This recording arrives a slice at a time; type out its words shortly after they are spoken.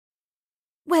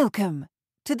Welcome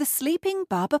to the Sleeping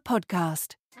Barber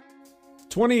Podcast.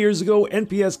 20 years ago,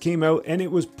 NPS came out and it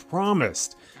was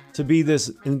promised to be this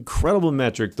incredible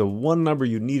metric, the one number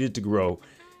you needed to grow.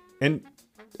 And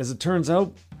as it turns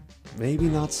out, maybe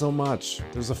not so much.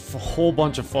 There's a whole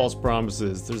bunch of false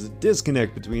promises. There's a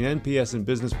disconnect between NPS and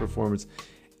business performance.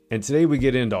 And today we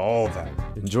get into all of that.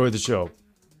 Enjoy the show.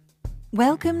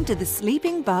 Welcome to the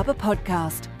Sleeping Barber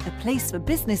Podcast, a place for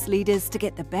business leaders to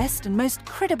get the best and most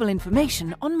credible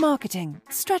information on marketing,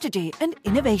 strategy, and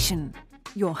innovation.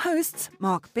 Your hosts,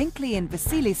 Mark Binkley and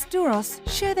Vasilis Douros,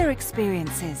 share their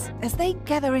experiences as they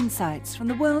gather insights from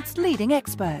the world's leading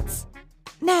experts.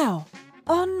 Now,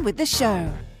 on with the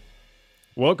show.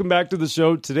 Welcome back to the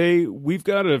show. Today, we've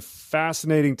got a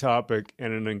fascinating topic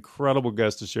and an incredible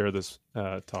guest to share this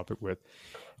topic with.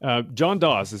 John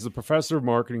Dawes is a professor of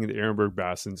marketing at the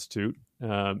Erenburg-Bass Institute,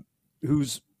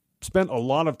 who's spent a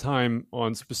lot of time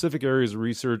on specific areas of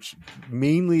research,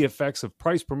 mainly effects of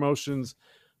price promotions,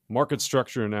 market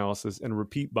structure analysis, and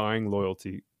repeat buying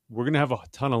loyalty. We're going to have a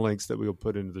ton of links that we'll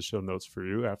put into the show notes for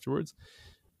you afterwards.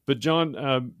 But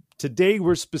John, today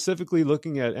we're specifically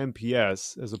looking at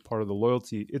NPS as a part of the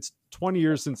loyalty. It's 20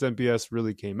 years since NPS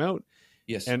really came out.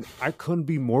 Yes. And I couldn't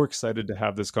be more excited to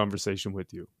have this conversation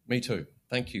with you. Me too.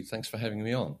 Thank you. Thanks for having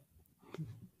me on.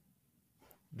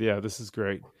 Yeah, this is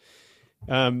great.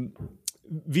 V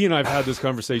and I have had this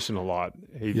conversation a lot,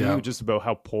 hey, Yeah. just about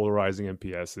how polarizing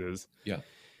NPS is. Yeah.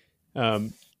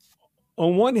 On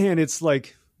one hand, it's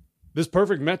like this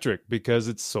perfect metric because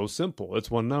it's so simple. It's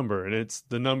one number, and it's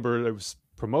the number that was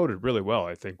promoted really well,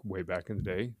 I think, way back in the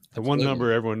day. The one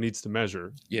number everyone needs to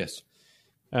measure. Yes.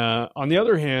 On the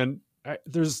other hand,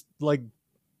 there's like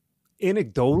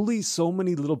anecdotally so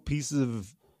many little pieces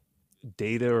of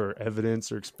data or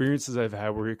evidence or experiences I've had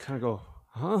where you kind of go,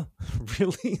 huh,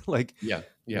 really? Like, Yeah.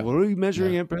 what are we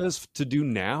measuring NPS to do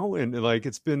now? And like,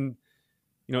 it's been,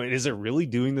 is it really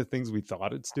doing the things we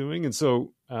thought it's doing? And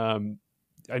so I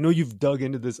know you've dug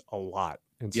into this a lot.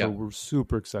 And so we're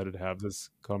super excited to have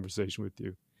this conversation with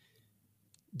you.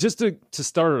 Just to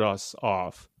start us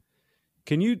off,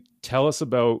 can you tell us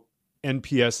about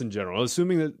NPS in general,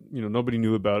 assuming that nobody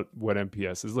knew about what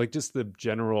NPS is, like just the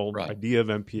general idea of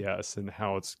NPS and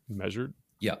how it's measured?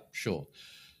 Yeah, sure.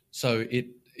 So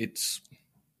it's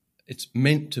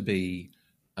meant to be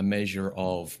a measure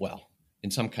of, well,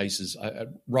 in some cases,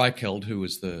 Reicheld, who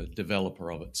was the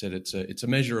developer of it, said it's a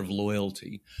measure of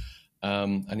loyalty,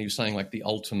 and he was saying like the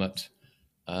ultimate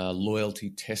loyalty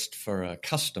test for a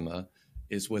customer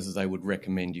is whether they would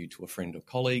recommend you to a friend or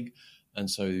colleague. And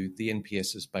so the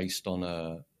NPS is based on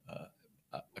a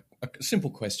simple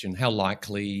question: how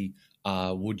likely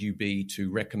would you be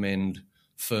to recommend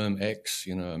firm X,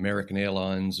 American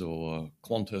Airlines or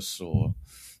Qantas or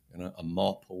a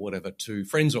MOP or whatever, to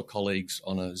friends or colleagues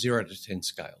on a 0 to 10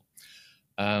 scale?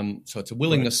 So it's a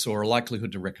willingness or a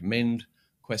likelihood to recommend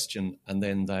question, and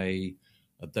then the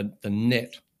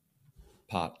net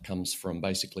part comes from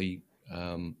basically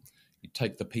you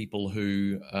take the people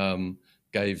who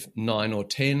gave 9 or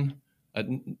 10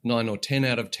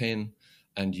 out of 10,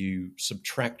 and you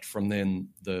subtract from then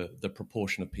the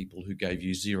proportion of people who gave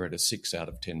you 0 to 6 out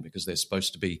of 10, because they're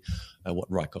supposed to be what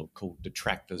Reichelt called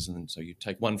detractors. And so you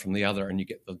take one from the other and you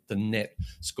get the net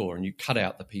score, and you cut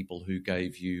out the people who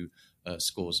gave you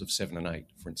scores of 7 and 8,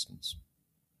 for instance.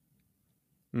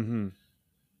 Mm-hmm.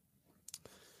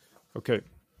 Okay.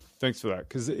 Thanks for that,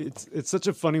 because it's such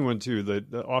a funny one too.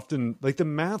 That often, like the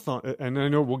math on, and I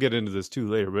know we'll get into this too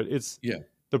later, but it's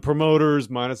the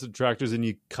promoters minus the detractors, and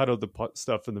you cut out the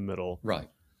stuff in the middle. Right.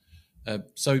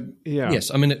 Yes,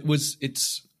 I mean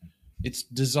it's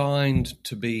designed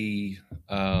to be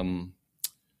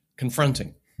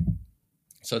confronting.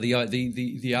 So the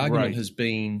argument has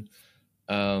been,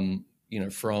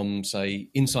 from say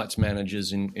insights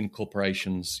managers in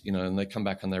corporations, and they come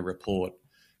back and they report.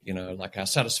 Like our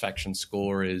satisfaction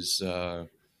score is,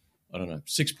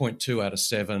 6.2 out of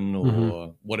 7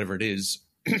 or whatever it is,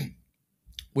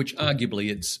 which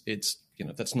arguably it's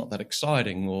that's not that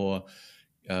exciting. Or,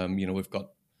 we've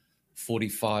got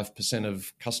 45%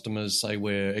 of customers say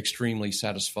we're extremely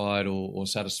satisfied or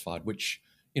satisfied, which,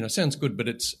 sounds good, but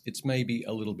it's maybe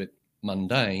a little bit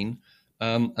mundane.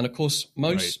 And of course,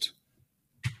 most...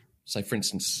 say, for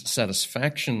instance,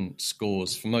 satisfaction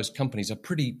scores for most companies are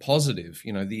pretty positive.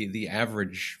 The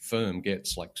average firm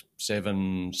gets like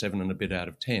 7 and a bit out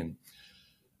of 10.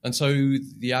 And so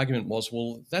the argument was,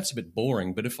 well, that's a bit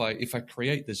boring. But if I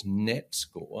create this net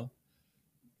score,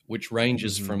 which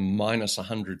ranges from minus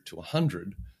 100 to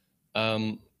 100,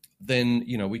 then,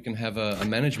 we can have a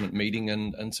management meeting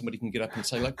and somebody can get up and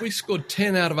say, like, we scored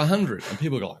 10 out of 100. And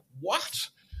people go like, what?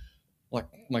 like,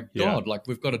 my God, like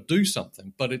we've got to do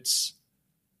something. But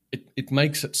it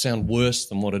makes it sound worse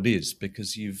than what it is,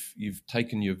 because you've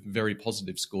taken your very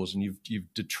positive scores and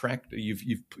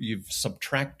you've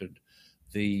subtracted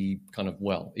the kind of,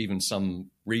 well, even some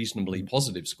reasonably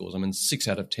positive scores. I mean, 6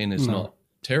 out of 10 is not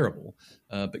terrible,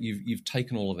 but you've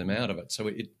taken all of them out of it. So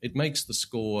it makes the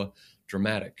score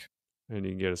dramatic. And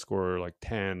you can get a score like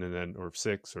 10 and then, or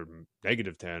 6 or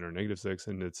 -10 or -6,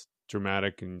 and it's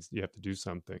dramatic and you have to do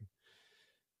something.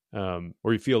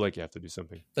 Or you feel like you have to do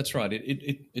something. That's right.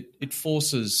 It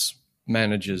forces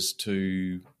managers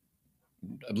to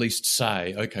at least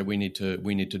say, okay, we need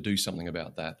to do something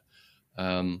about that.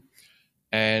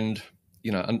 And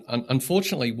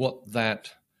unfortunately, what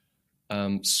that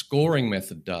scoring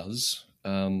method does,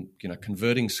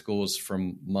 converting scores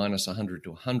from -100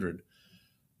 to 100,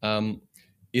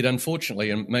 it unfortunately,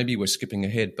 and maybe we're skipping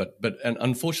ahead, but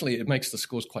unfortunately, it makes the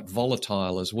scores quite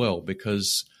volatile as well,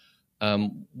 because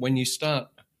when you start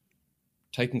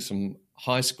taking some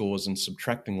high scores and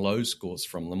subtracting low scores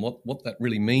from them, what that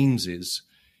really means is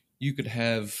you could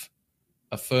have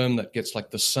a firm that gets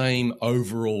like the same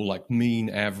overall like mean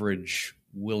average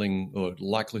willing or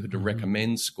likelihood to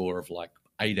recommend score of like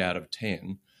 8 out of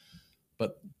 10,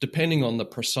 but depending on the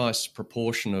precise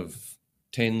proportion of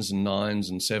 10s and 9s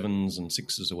and 7s and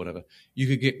 6s or whatever, you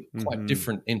could get quite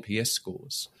different NPS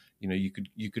scores. You could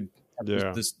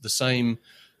have the same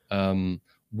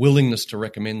willingness to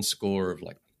recommend score of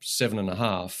like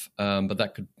 7.5, but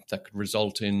that could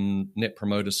result in net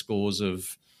promoter scores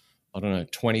of, I don't know,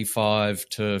 25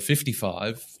 to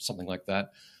 55, something like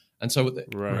that. And so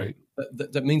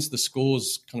that means the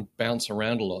scores kind of bounce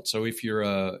around a lot. So if you're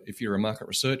a market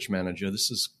research manager, this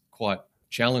is quite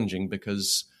challenging,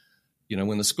 because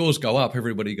when the scores go up,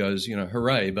 everybody goes,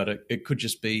 hooray, but it could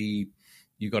just be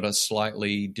you got a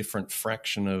slightly different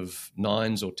fraction of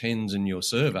 9s or 10s in your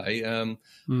survey, and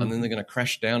then they're going to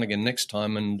crash down again next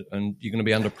time, and you're going to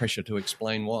be under pressure to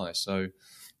explain why. So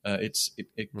it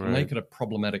can make it a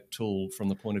problematic tool from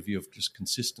the point of view of just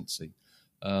consistency.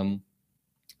 And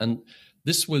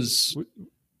it was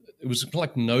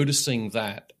like noticing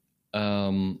that,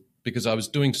 because I was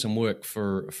doing some work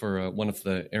for one of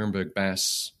the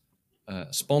Erenburg-Bass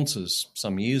sponsors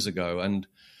some years ago, and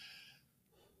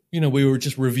we were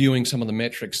just reviewing some of the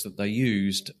metrics that they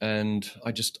used, and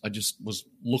I just was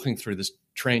looking through this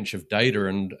trench of data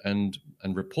and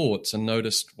reports, and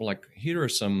noticed, well, like, here are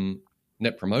some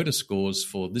net promoter scores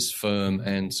for this firm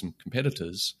and some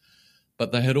competitors,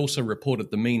 but they had also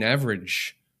reported the mean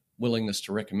average willingness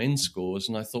to recommend scores,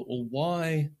 and I thought, well,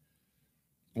 why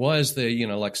is there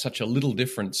like such a little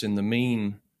difference in the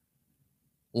mean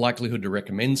likelihood to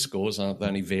recommend scores? They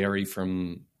only vary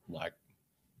from like,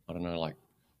 I don't know, like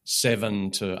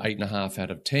 7 to 8.5 out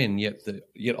of 10. Yet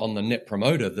on the net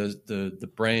promoter,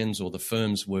 the brands or the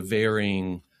firms were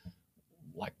varying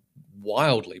like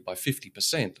wildly by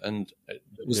 50%. And it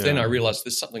was then I realized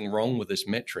there's something wrong with this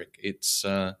metric. It's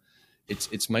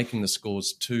making the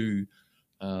scores too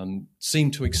seem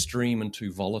too extreme and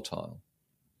too volatile.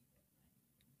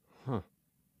 Huh.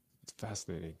 It's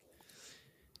fascinating.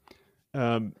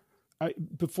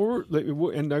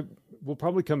 We'll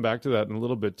probably come back to that in a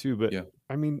little bit too, but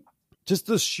I mean, just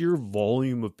the sheer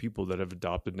volume of people that have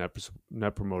adopted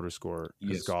net promoter score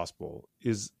as gospel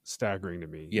is staggering to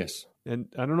me. Yes.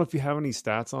 And I don't know if you have any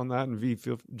stats on that, and V,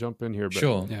 jump in here. But,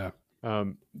 sure. Yeah. I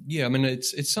mean,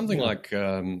 it's something like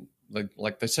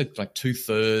they said, like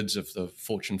 2/3 of the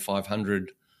Fortune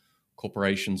 500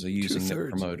 corporations are using net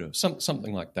promoter,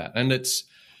 something like that. And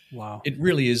it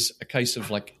really is a case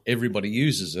of like everybody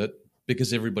uses it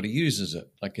because everybody uses it.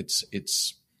 Like it's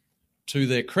to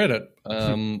their credit,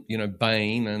 Bain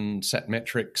and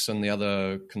Satmetrics and the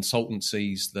other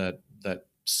consultancies that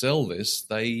sell this,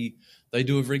 they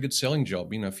do a very good selling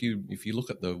job. If you look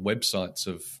at the websites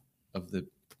of the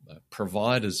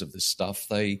providers of this stuff,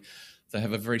 they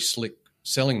have a very slick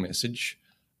selling message.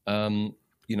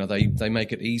 They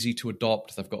make it easy to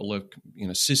adopt. They've got all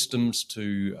the systems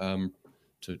to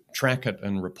track it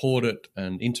and report it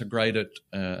and integrate it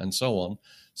and so on.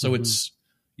 So it's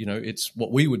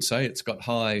what we would say, it's got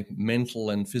high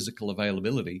mental and physical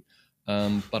availability.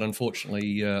 But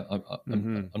unfortunately,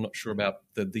 I'm not sure about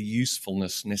the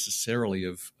usefulness necessarily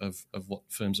of what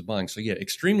firms are buying. So yeah,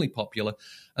 extremely popular.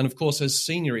 And of course, as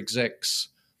senior execs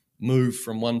move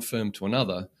from one firm to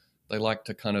another, they like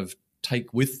to kind of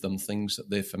take with them things that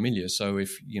they're familiar. So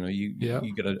if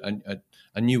you get a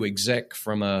new exec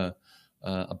from a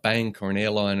bank or an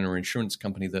airline or insurance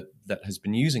company that has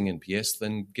been using NPS,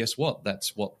 then guess what?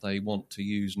 That's what they want to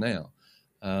use now.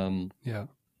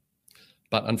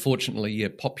 But unfortunately,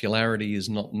 popularity is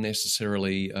not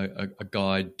necessarily a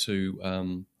guide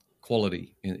to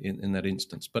quality in that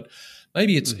instance. But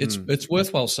maybe it's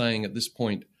worthwhile saying at this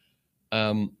point,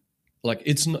 like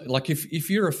it's not like if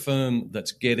you're a firm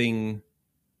that's getting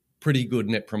pretty good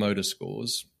net promoter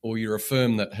scores, or you're a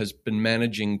firm that has been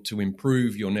managing to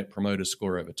improve your net promoter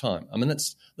score over time. I mean,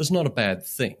 that's not a bad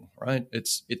thing, right?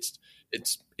 It's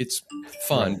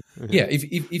fine. Right. Yeah,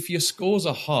 if your scores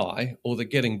are high or they're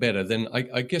getting better, then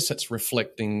I guess that's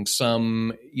reflecting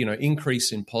some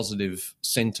increase in positive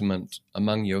sentiment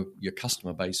among your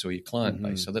customer base or your client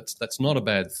base. So that's not a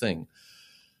bad thing.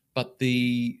 But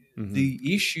the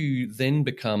issue then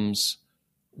becomes,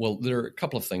 well, there are a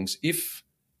couple of things. If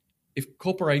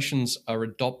corporations are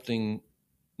adopting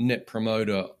net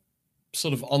promoter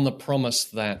sort of on the promise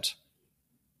that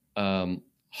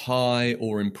high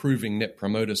or improving net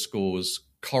promoter scores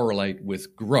correlate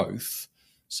with growth,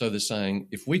 so they're saying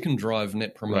if we can drive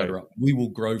net promoter up, we will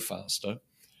grow faster.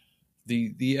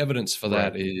 The evidence for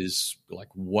that is like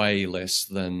way less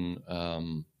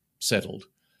than settled.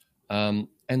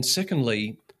 And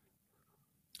secondly,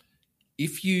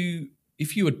 if you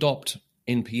adopt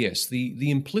NPS, the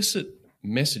implicit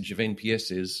message of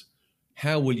NPS is,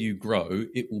 how will you grow?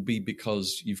 It will be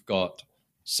because you've got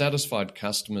satisfied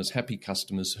customers, happy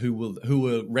customers who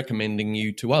are recommending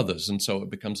you to others, and so it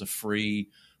becomes a free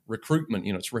recruitment.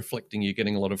 It's reflecting you're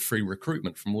getting a lot of free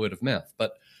recruitment from word of mouth.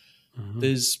 But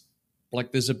there's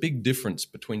a big difference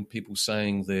between people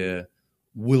saying they're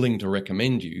willing to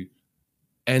recommend you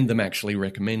and them actually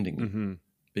recommending you,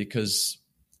 because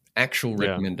actual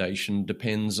recommendation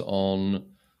depends on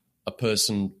a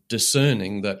person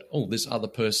discerning that, this other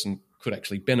person could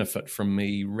actually benefit from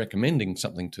me recommending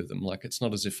something to them. Like, it's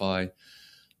not as if I,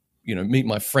 meet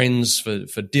my friends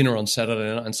for dinner on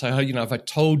Saturday night and say, have I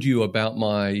told you about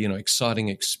my, exciting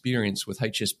experience with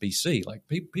HSBC? Like,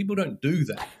 people don't do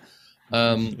that.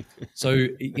 So,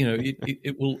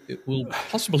 it will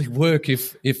possibly work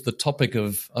if the topic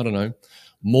of, I don't know,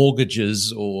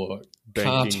 mortgages or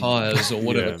banking, car tires or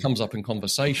whatever comes up in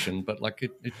conversation, but like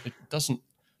it doesn't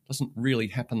really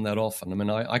happen that often. I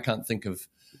mean, I can't think of,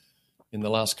 in the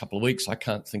last couple of weeks, I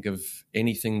can't think of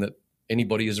anything that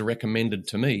anybody has recommended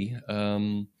to me.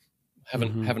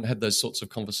 Haven't had those sorts of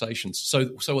conversations.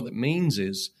 So what that means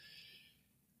is,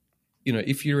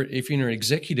 if you're in an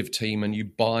executive team and you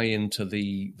buy into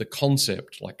the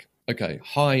concept, like, okay,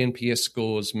 high NPS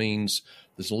scores means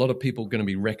there's a lot of people going to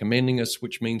be recommending us,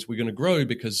 which means we're going to grow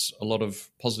because a lot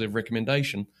of positive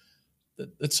recommendation.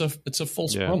 It's a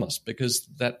false promise, because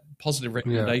that positive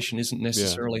recommendation isn't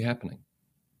necessarily happening.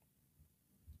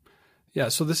 Yeah,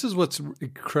 so this is what's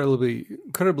incredibly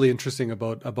interesting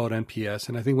about NPS,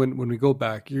 and I think when we go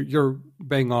back, you're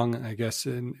bang on, I guess,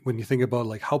 and when you think about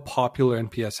like how popular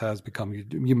NPS has become.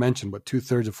 You mentioned what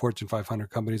 2/3 of Fortune 500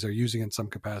 companies are using in some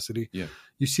capacity. Yeah,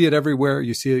 you see it everywhere.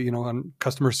 You see it, on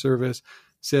customer service,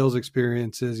 sales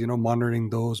experiences, monitoring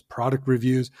those product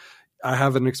reviews. I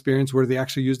have an experience where they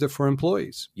actually used it for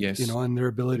employees. Yes, and their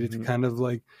ability to kind of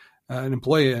like an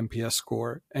employee NPS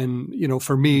score. And,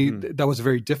 for me, that was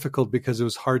very difficult because it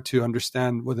was hard to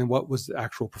understand what was the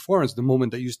actual performance. The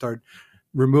moment that you start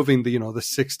removing the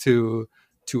 6 to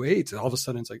 8, all of a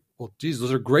sudden it's like, well, geez,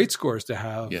 those are great scores to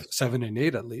have, 7 and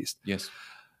 8 at least. Yes.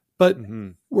 But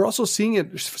we're also seeing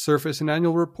it surface in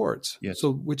annual reports. Yes.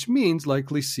 So, which means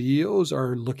likely CEOs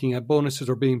are looking at bonuses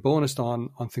or being bonused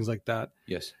on things like that.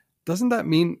 Yes. Doesn't that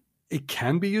mean it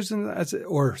can be used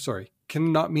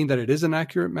can not mean that it is an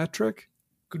accurate metric?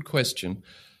 Good question.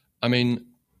 I mean,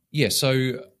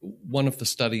 so one of the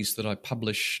studies that I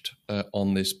published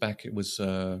on this it was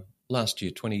last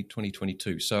year,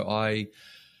 2022. So I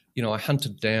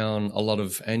hunted down a lot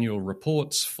of annual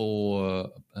reports for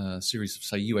a series of,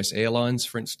 say, US airlines,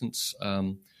 for instance.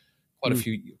 Quite a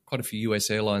few US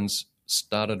airlines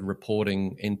started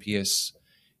reporting NPS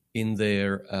in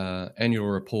their annual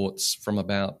reports from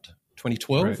about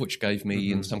 2012, which gave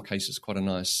me, in some cases, quite a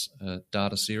nice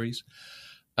data series.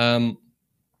 So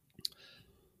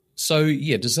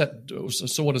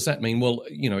what does that mean? Well,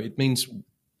 it means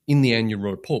in the annual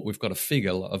report, we've got a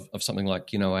figure of something like,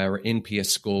 our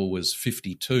NPS score was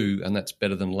 52, and that's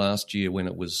better than last year when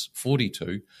it was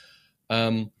 42.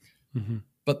 But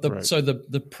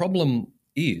the problem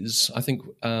is, I think,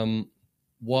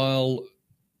 while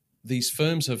these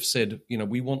firms have said,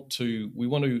 we want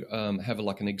to have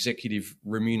an executive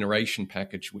remuneration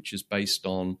package which is based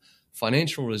on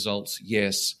financial results,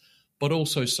 yes, but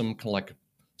also some kind of like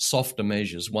softer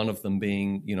measures. One of them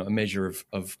being, a measure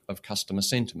of customer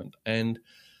sentiment. And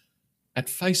at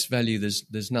face value,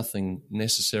 there's nothing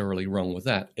necessarily wrong with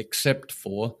that, except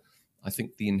for, I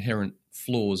think, the inherent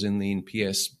flaws in the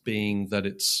NPS being that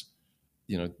it's,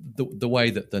 the way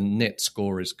that the net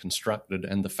score is constructed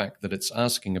and the fact that it's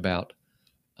asking about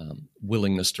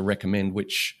willingness to recommend,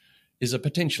 which is a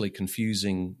potentially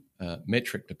confusing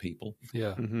metric to people.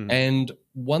 Yeah. Mm-hmm. And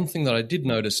one thing that I did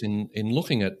notice in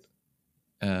looking at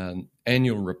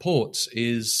annual reports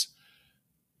is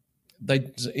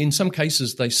in some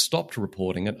cases they stopped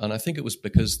reporting it, and I think it was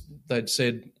because they'd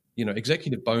said,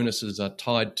 executive bonuses are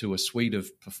tied to a suite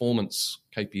of performance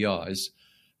KPIs,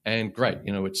 and great,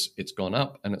 it's gone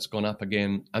up and it's gone up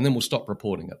again, and then we'll stop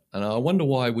reporting it. And I wonder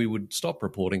why we would stop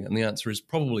reporting it, and the answer is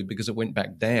probably because it went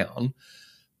back down,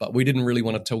 but we didn't really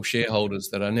want to tell shareholders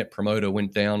that our net promoter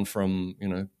went down from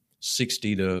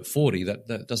 60 to 40.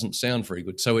 That doesn't sound very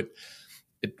good. So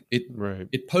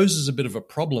it poses a bit of a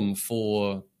problem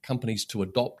for companies to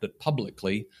adopt it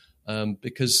publicly,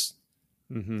 because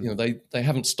they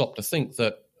haven't stopped to think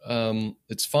that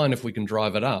it's fine if we can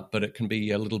drive it up, but it can be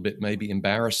a little bit maybe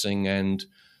embarrassing. And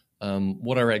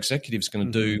what are our executives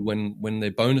going to do when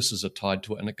their bonuses are tied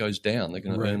to it and it goes down? They're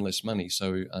going to earn less money,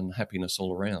 so unhappiness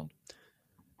all around.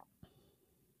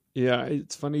 Yeah,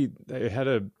 it's funny. I had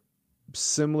a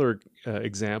similar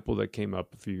example that came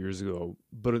up a few years ago,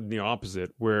 but in the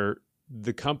opposite, where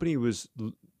the company was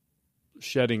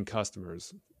shedding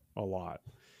customers a lot.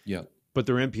 Yeah. But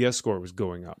their NPS score was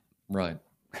going up. Right.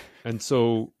 And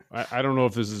so I don't know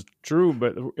if this is true,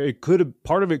 but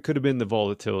part of it could have been the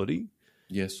volatility.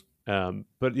 Yes.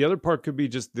 But the other part could be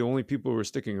just the only people who were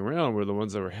sticking around were the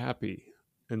ones that were happy.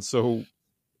 And so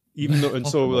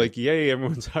yay,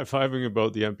 everyone's high-fiving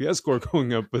about the NPS score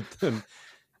going up, but then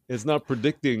it's not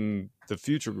predicting the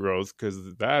future growth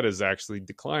because that is actually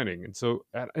declining. And so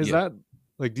that,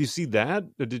 do you see that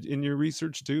in your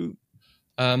research too?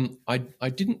 I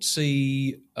didn't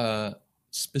see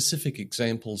specific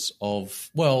examples of,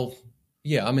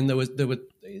 I mean,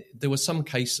 there were some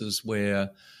cases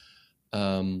where,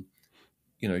 tracking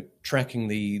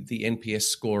the NPS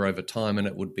score over time, and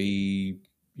it would be,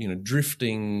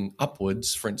 drifting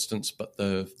upwards, for instance, but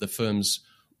the firm's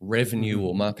revenue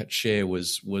or market share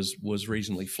was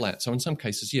reasonably flat. So in some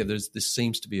cases, this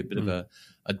seems to be a bit of a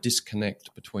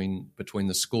disconnect between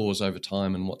the scores over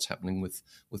time and what's happening with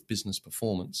business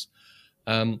performance.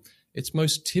 It's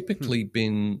most typically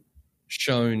been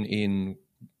shown in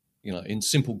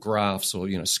simple graphs or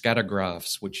scatter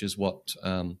graphs, which is what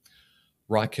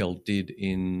Reichheld did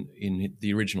in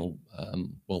the original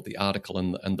the article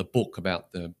and the book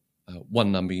about the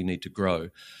one number you need to grow.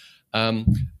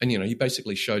 And he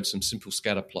basically showed some simple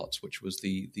scatter plots, which was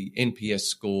the NPS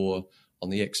score on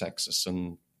the x-axis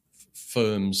and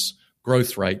firms'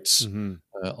 growth rates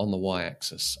on the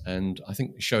y-axis. And I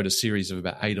think showed a series of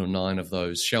about 8 or 9 of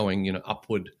those showing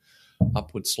upward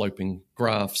sloping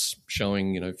graphs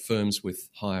showing firms with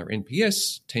higher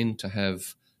NPS tend to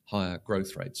have higher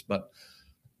growth rates. But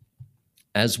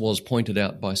as was pointed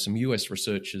out by some US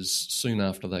researchers soon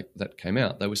after that came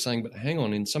out, they were saying, but hang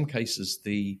on, in some cases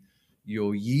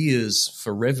your years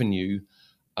for revenue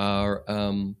are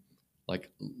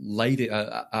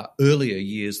earlier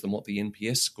years than what the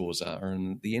NPS scores are,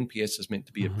 and the NPS is meant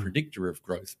to be a predictor of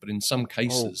growth. But in some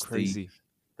cases,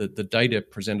 the data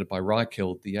presented by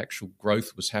Reichheld, the actual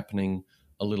growth was happening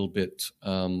a little bit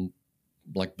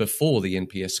before the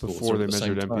NPS scores. Before they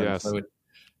measured NPS.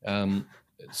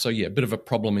 So a bit of a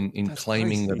problem in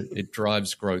claiming that it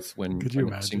drives growth when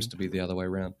it seems to be the other way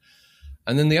around.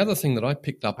 And then the other thing that I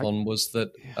picked up on was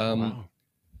that,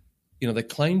 they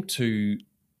claim to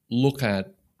look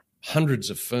at hundreds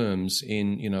of firms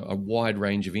in, a wide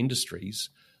range of industries,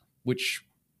 which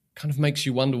kind of makes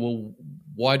you wonder, well,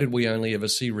 why did we only ever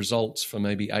see results for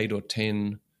maybe 8 or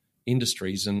 10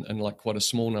 industries and quite a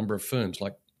small number of firms?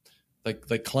 Like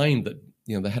they claimed that,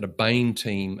 they had a Bain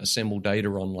team assemble data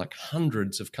on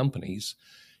hundreds of companies,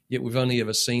 yet we've only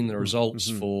ever seen the results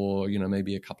for,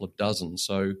 maybe a couple of dozen.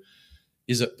 So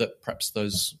is it that perhaps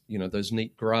those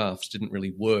neat graphs didn't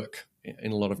really work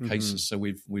in a lot of cases? So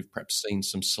we've perhaps seen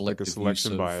some selective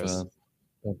selection bias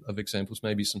of examples,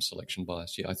 maybe some selection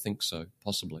bias. Yeah, I think so,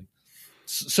 possibly.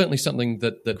 Certainly something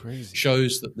that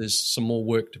shows that there's some more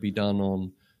work to be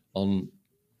done on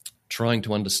trying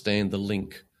to understand the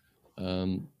link,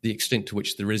 the extent to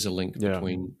which there is a link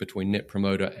between net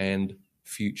promoter and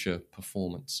future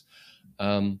performance.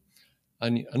 And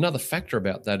another factor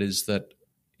about that is that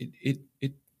it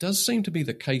does seem to be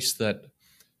the case that,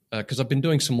 because I've been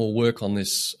doing some more work on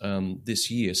this this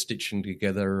year, stitching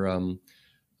together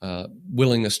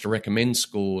willingness to recommend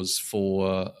scores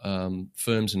for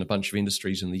firms in a bunch of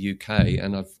industries in the UK,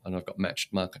 and I've got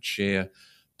matched market share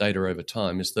data over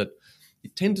time, is that you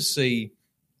tend to see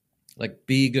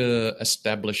bigger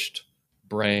established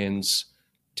brands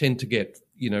tend to get,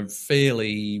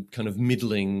 fairly kind of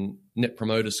middling net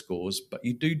promoter scores, but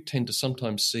you do tend to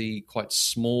sometimes see quite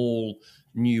small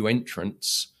new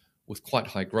entrants with quite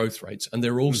high growth rates, and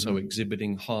they're also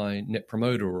exhibiting high net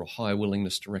promoter or high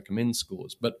willingness to recommend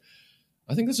scores. But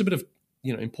I think there's a bit of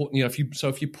important.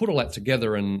 If you put all that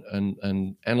together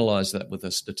and analyze that with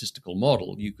a statistical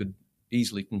model, you could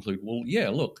easily conclude, well, yeah,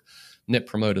 look, net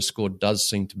promoter score does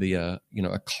seem to be a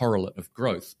correlate of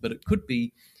growth, but it could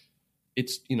be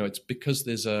it's because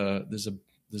there's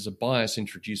a bias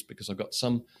introduced because I've got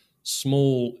some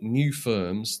small new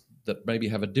firms that maybe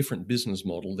have a different business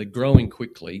model. They're growing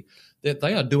quickly.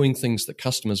 They are doing things that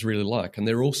customers really like, and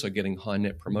they're also getting high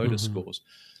net promoter scores.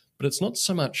 But it's not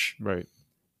so much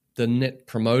the net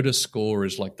promoter score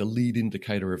is like the lead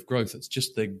indicator of growth. It's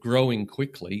just they're growing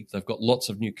quickly. They've got lots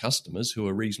of new customers who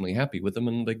are reasonably happy with them,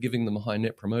 and they're giving them high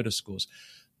net promoter scores.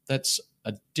 That's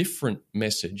a different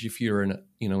message if you're an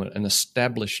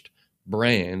established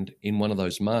brand in one of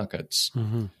those markets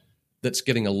that's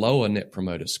getting a lower net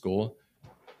promoter score.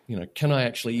 Can I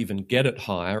actually even get it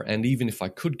higher? And even if I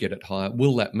could get it higher,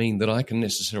 will that mean that I can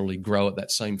necessarily grow at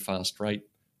that same fast rate?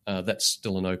 That's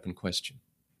still an open question.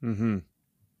 Mm-hmm.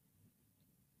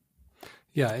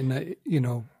 Yeah, and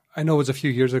I know it was a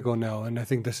few years ago now, and I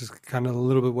think this is kind of a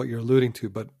little bit what you're alluding to,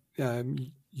 but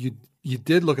you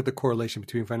did look at the correlation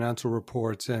between financial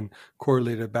reports and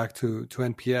correlated back to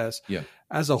NPS. Yeah.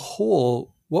 As a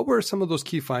whole, what were some of those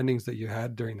key findings that you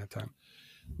had during that time?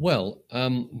 Well,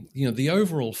 the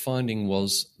overall finding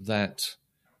was that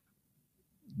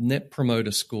net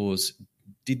promoter scores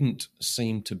didn't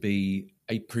seem to be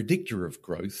a predictor of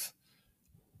growth.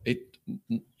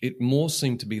 It more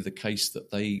seemed to be the case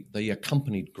that they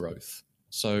accompanied growth.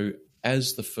 So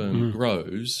as the firm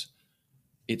grows,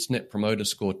 its net promoter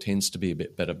score tends to be a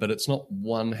bit better, but it's not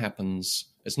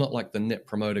it's not like the net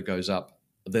promoter goes up,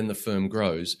 then the firm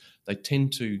grows. They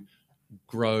tend to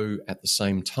grow at the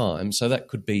same time. So that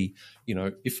could be,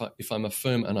 if I'm a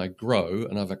firm and I grow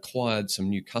and I've acquired some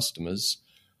new customers,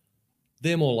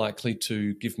 they're more likely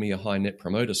to give me a high net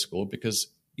promoter score because,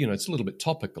 it's a little bit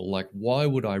topical. Like, why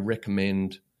would I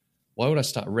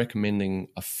start recommending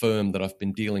a firm that I've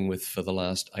been dealing with for the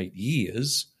last 8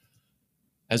 years,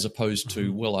 as opposed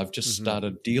to, well, I've just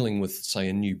started dealing with, say,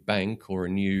 a new bank or a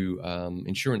new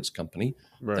insurance company.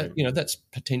 Right. That's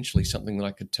potentially something that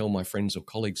I could tell my friends or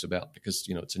colleagues about because,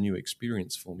 it's a new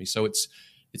experience for me. So it's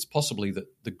possibly that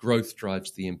the growth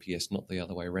drives the NPS, not the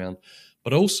other way around.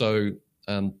 But also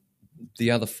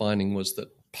the other finding was that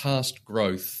past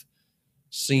growth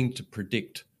seemed to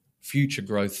predict future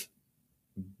growth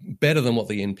better than what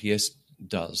the NPS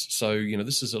does. So,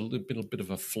 this is a little bit of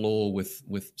a flaw with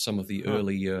some of the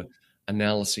earlier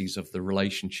analyses of the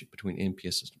relationship between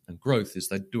NPS and growth is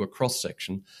they do a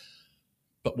cross-section,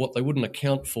 but what they wouldn't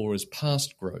account for is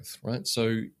past growth, right?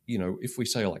 So, if we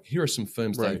say, like, here are some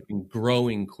firms that have been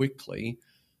growing quickly,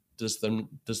 does the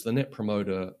net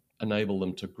promoter enable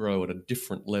them to grow at a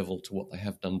different level to what they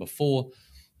have done before?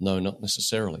 No, not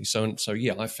necessarily. So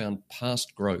yeah, I found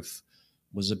past growth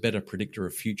was a better predictor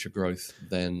of future growth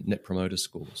than net promoter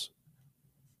scores.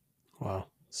 Wow.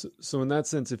 So in that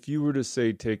sense, if you were to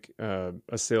say take a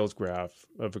sales graph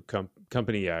of a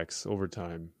company X over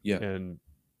time and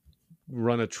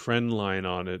run a trend line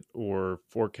on it or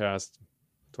forecast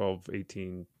 12,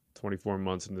 18, 24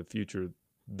 months in the future,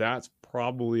 that's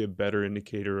probably a better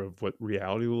indicator of what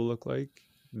reality will look like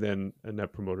than a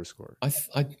net promoter score. I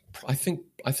think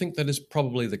that is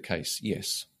probably the case.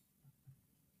 Yes.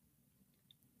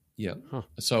 Yeah. Huh.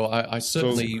 So I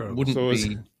certainly wouldn't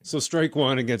be. So strike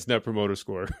one against net promoter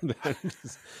score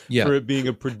for it being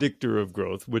a predictor of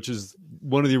growth, which is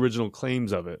one of the original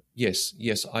claims of it. Yes.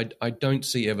 I don't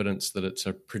see evidence that it's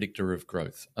a predictor of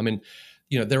growth. I mean,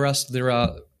 there are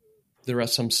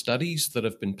some studies that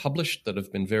have been published that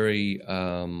have been very,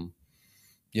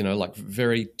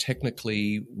 very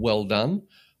technically well done.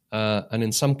 And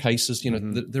in some cases,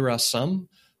 there are some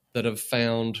that have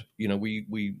found,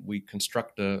 we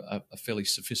construct a fairly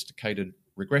sophisticated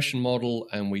regression model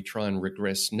and we try and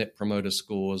regress net promoter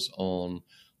scores on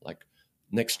like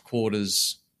next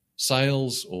quarter's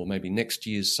sales or maybe next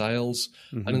year's sales.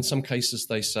 And in some cases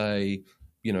they say,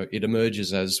 it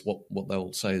emerges as what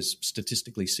they'll say is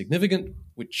statistically significant,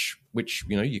 which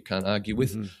you can't argue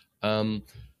with.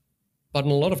 But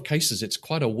in a lot of cases, it's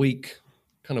quite a weak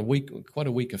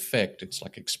effect. It's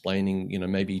like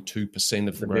explaining, maybe 2%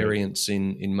 of the variance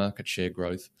in market share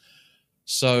growth.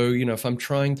 So, if I'm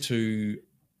trying to,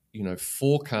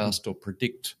 forecast or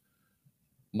predict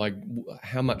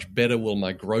how much better will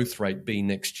my growth rate be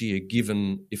next year,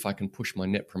 given if I can push my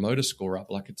net promoter score up,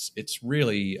 like it's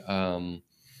really,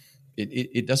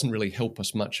 it doesn't really help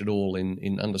us much at all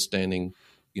in understanding.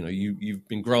 You've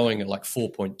been growing at like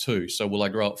 4.2, so will I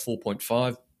grow at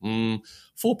 4.5?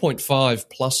 4.5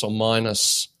 plus or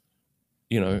minus,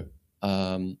 a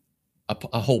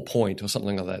whole point or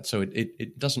something like that. So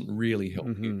it doesn't really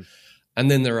help you. And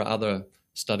then there are other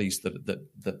studies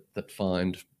that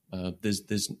find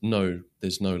there's no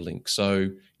link. So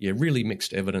yeah, really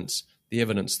mixed evidence. The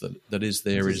evidence that is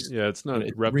there is it's not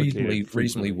replicated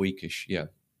reasonably weakish. Yeah.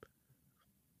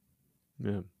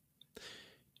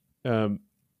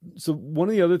 So one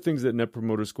of the other things that Net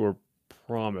Promoter Score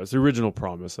promised, the original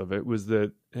promise of it, was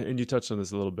that, and you touched on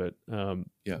this a little bit,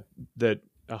 that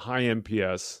a high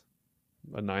NPS,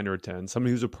 a 9 or a 10,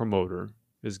 somebody who's a promoter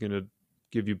is going to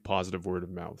give you positive word of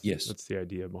mouth. Yes. That's the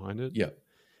idea behind it. Yeah.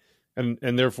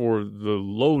 And therefore the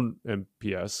low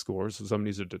NPS scores, so somebody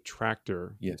who's a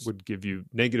detractor, would give you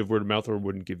negative word of mouth or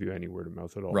wouldn't give you any word of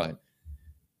mouth at all. Right.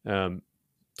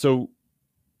 So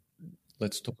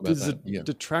let's talk about that. Does a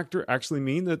detractor actually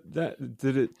mean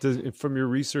that from your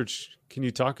research, can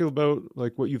you talk about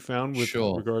like what you found with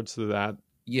regards to that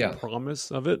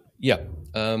promise of it? Yeah.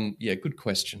 Good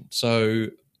question. So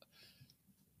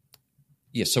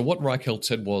what Reichelt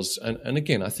said was, and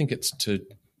again, I think it's to,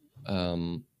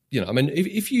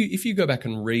 if you go back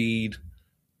and read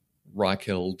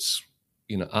Reichelt's,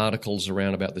 articles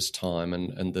around about this time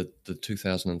and the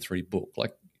 2003 book,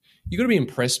 like, you got to be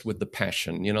impressed with the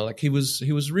passion, like he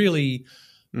was really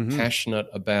passionate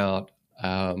about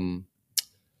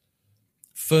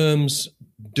firms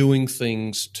doing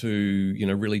things to,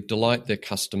 really delight their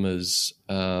customers,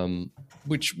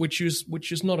 which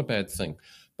is not a bad thing.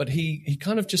 But he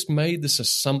kind of just made this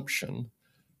assumption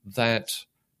that,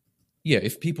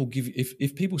 if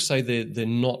people say they're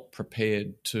not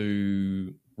prepared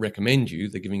to recommend you,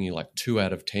 they're giving you like 2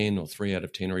 out of 10 or 3 out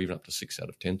of 10 or even up to 6 out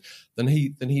of 10, then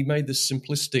he made this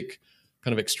simplistic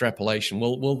kind of extrapolation.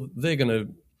 Well, they're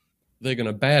going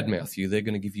to badmouth you. They're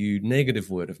going to give you negative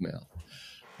word of mouth.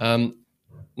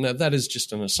 Now that is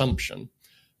just an assumption,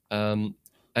 and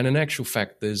in actual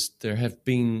fact, there have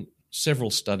been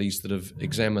several studies that have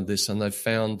examined this, and they've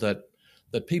found that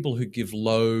people who give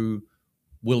low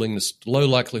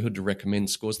likelihood to recommend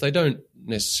scores, they don't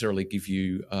necessarily give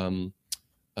you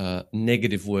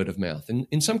negative word of mouth.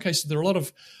 In some cases, there are a lot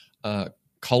of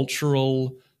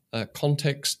cultural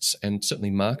contexts and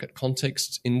certainly market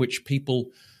contexts in which people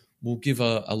will give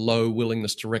a low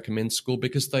willingness to recommend score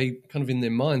because they kind of in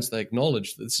their minds, they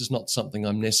acknowledge that this is not something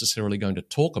I'm necessarily going to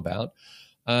talk about.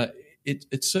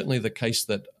 It's certainly the case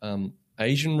that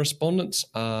Asian respondents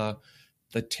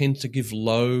they tend to give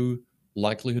low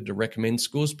likelihood to recommend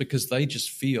scores because they just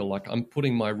feel like I'm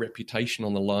putting my reputation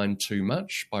on the line too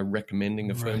much by recommending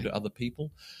a firm to other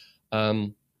people.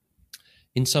 In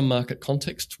some market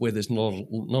contexts where there's not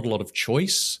a lot of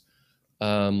choice,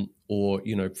 or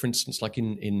for instance, like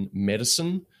in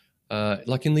medicine,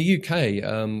 like in the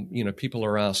UK, people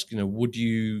are asked,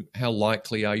 how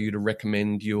likely are you to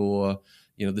recommend your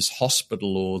this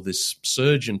hospital or this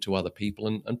surgeon to other people,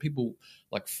 and people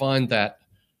like find that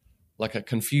like a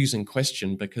confusing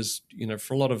question because,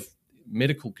 for a lot of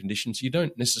medical conditions, you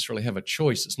don't necessarily have a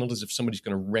choice. It's not as if somebody's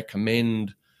going to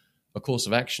recommend a course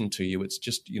of action to you. It's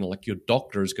just, like your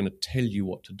doctor is going to tell you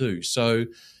what to do. So,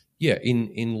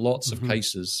 in lots of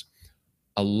cases,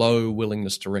 a low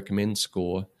willingness to recommend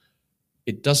score,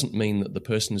 it doesn't mean that the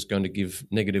person is going to give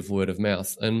negative word of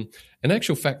mouth. And in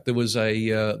actual fact, there was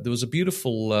a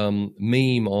beautiful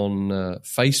meme on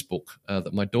Facebook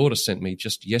that my daughter sent me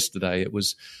just yesterday. It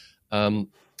was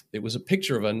a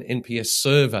picture of an NPS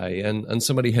survey, and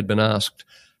somebody had been asked,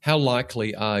 how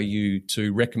likely are you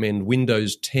to recommend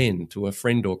Windows 10 to a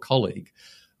friend or colleague?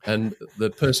 And the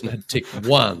person had ticked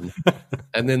 1.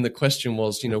 And then the question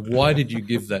was, why did you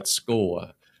give that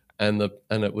score? And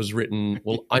it was written,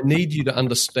 well, I need you to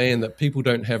understand that people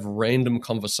don't have random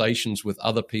conversations with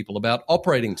other people about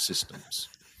operating systems.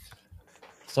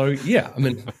 So,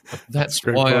 that's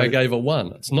why I gave a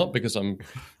 1. It's not because I'm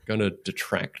going to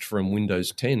detract from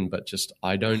Windows 10, but just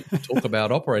I don't talk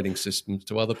about operating systems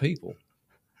to other people.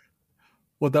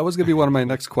 Well, that was going to be one of my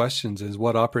next questions is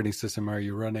what operating system are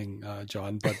you running,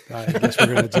 John? But I guess we're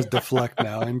going to just deflect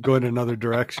now and go in another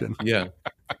direction. Yeah.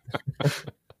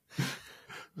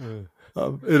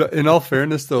 In all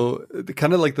fairness, though,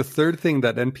 kind of like the third thing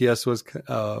that NPS was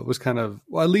kind of,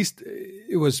 well, at least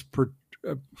it was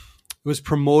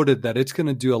promoted that it's going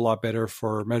to do a lot better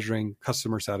for measuring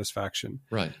customer satisfaction.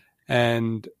 Right.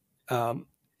 And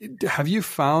have you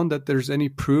found that there's any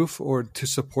proof or to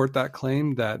support that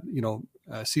claim that,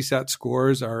 CSAT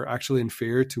scores are actually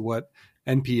inferior to what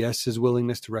NPS's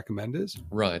willingness to recommend is?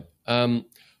 Right.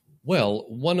 Well,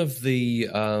 one of the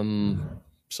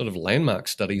sort of landmark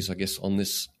studies, I guess, on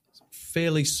this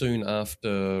fairly soon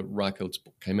after Reicheld's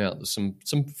book came out, there's some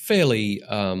fairly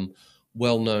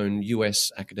well-known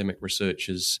US academic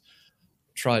researchers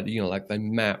tried, like they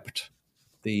mapped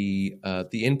the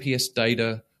NPS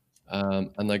data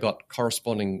and they got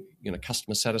corresponding,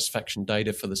 customer satisfaction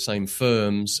data for the same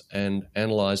firms and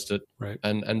analyzed it, Right.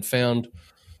 and found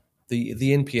the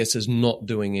NPS is not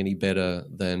doing any better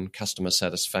than customer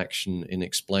satisfaction in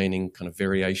explaining kind of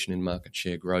variation in market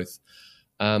share growth.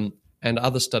 And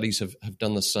other studies have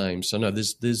done the same. So no,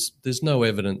 there's no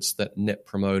evidence that Net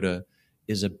Promoter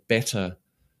is a better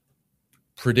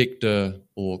predictor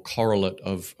or correlate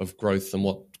of growth than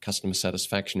what customer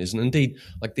satisfaction is. And indeed,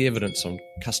 like the evidence on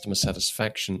customer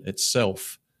satisfaction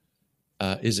itself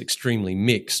is extremely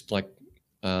mixed. Like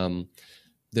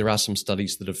there are some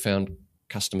studies that have found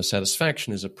customer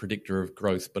satisfaction is a predictor of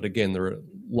growth, but again, there are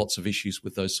lots of issues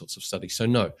with those sorts of studies. So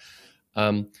no,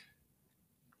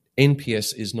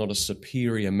 NPS is not a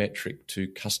superior metric to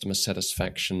customer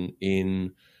satisfaction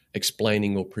in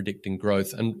explaining or predicting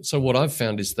growth. And so what I've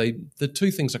found is the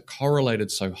two things are correlated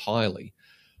so highly.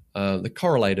 They're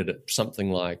correlated at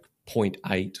something like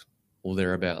 0.8 or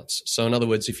thereabouts. So in other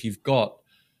words, if you've got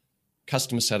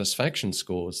customer satisfaction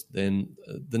scores, then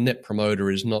the Net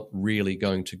Promoter is not really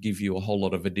going to give you a whole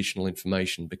lot of additional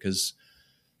information because,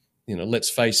 let's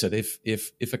face it,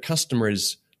 if a customer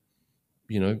is,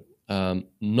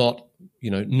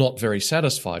 not very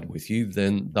satisfied with you,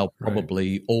 then they'll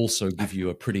probably also give you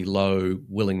a pretty low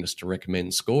willingness to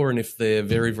recommend score. And if they're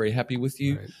very, very happy with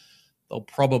you, they'll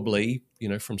probably,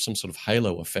 from some sort of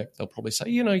halo effect, they'll probably say,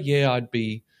 yeah, I'd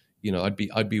be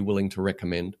willing to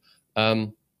recommend.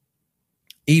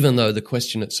 Even though the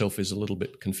question itself is a little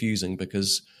bit confusing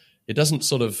because it doesn't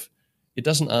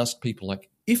ask people like,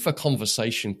 if a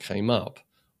conversation came up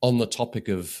on the topic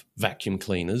of vacuum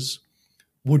cleaners,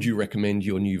 would you recommend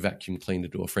your new vacuum cleaner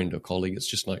to a friend or colleague? It's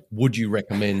just like, would you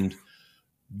recommend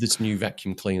this new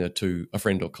vacuum cleaner to a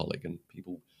friend or colleague? And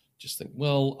people just think,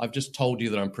 well, I've just told you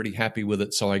that I'm pretty happy with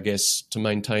it, so I guess to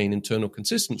maintain internal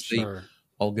consistency,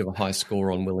 I'll give a high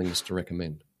score on willingness to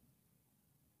recommend.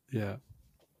 Yeah.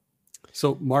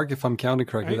 So, Mark, if I'm counting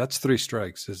correctly, that's 3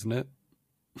 strikes, isn't it?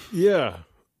 Yeah.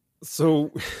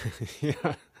 So,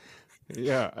 yeah.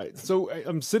 Yeah.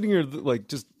 I'm sitting here like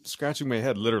just scratching my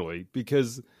head literally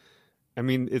because, I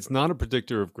mean, it's not a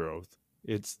predictor of growth.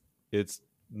 It's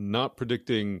not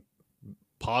predicting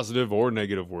positive or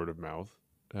negative word of mouth.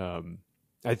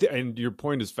 And your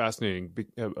point is fascinating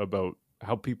about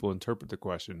how people interpret the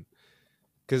question,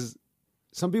 because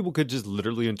some people could just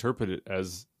literally interpret it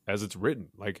as it's written.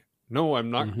 Like, no,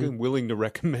 I'm not willing to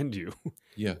recommend you.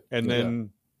 Yeah. And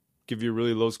then give you a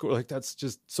really low score. Like, that's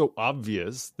just so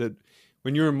obvious that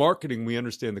when you're in marketing, we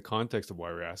understand the context of why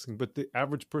we're asking, but the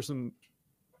average person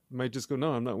might just go,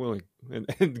 no, I'm not willing,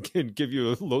 and can give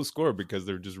you a low score because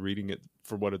they're just reading it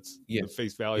for what it's the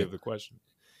face value of the question.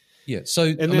 Yeah.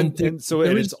 So,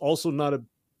 it's also not a,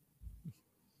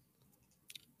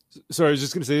 sorry, I was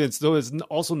just going to say it's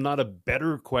also not a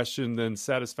better question than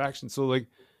satisfaction. So like,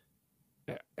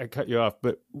 I cut you off,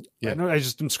 but I know I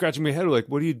just am scratching my head. Like,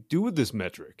 what do you do with this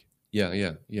metric?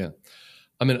 Yeah.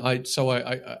 I mean, I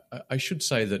should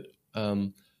say that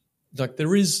like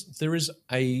there is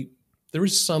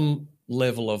some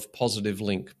level of positive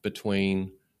link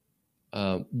between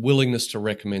willingness to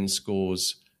recommend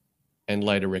scores and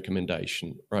later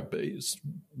recommendation, right? But it's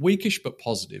weakish but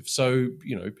positive. So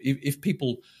if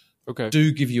people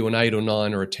do give you an 8 or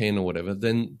 9 or a 10 or whatever,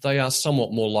 then they are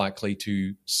somewhat more likely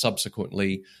to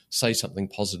subsequently say something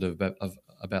positive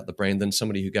about the brand than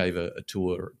somebody who gave a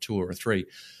 2 or a 3.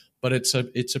 But it's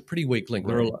a pretty weak link.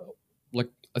 Right. There are, like,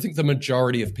 I think the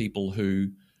majority of people who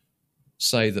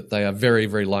say that they are very,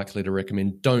 very likely to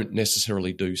recommend don't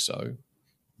necessarily do so,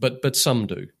 but some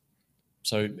do.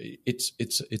 So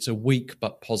it's a weak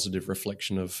but positive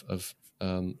reflection of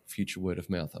future word of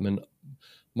mouth. I mean,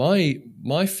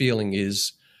 my feeling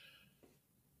is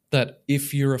that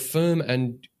if you're a firm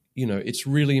and it's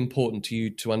really important to you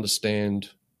to understand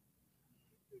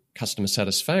customer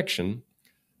satisfaction,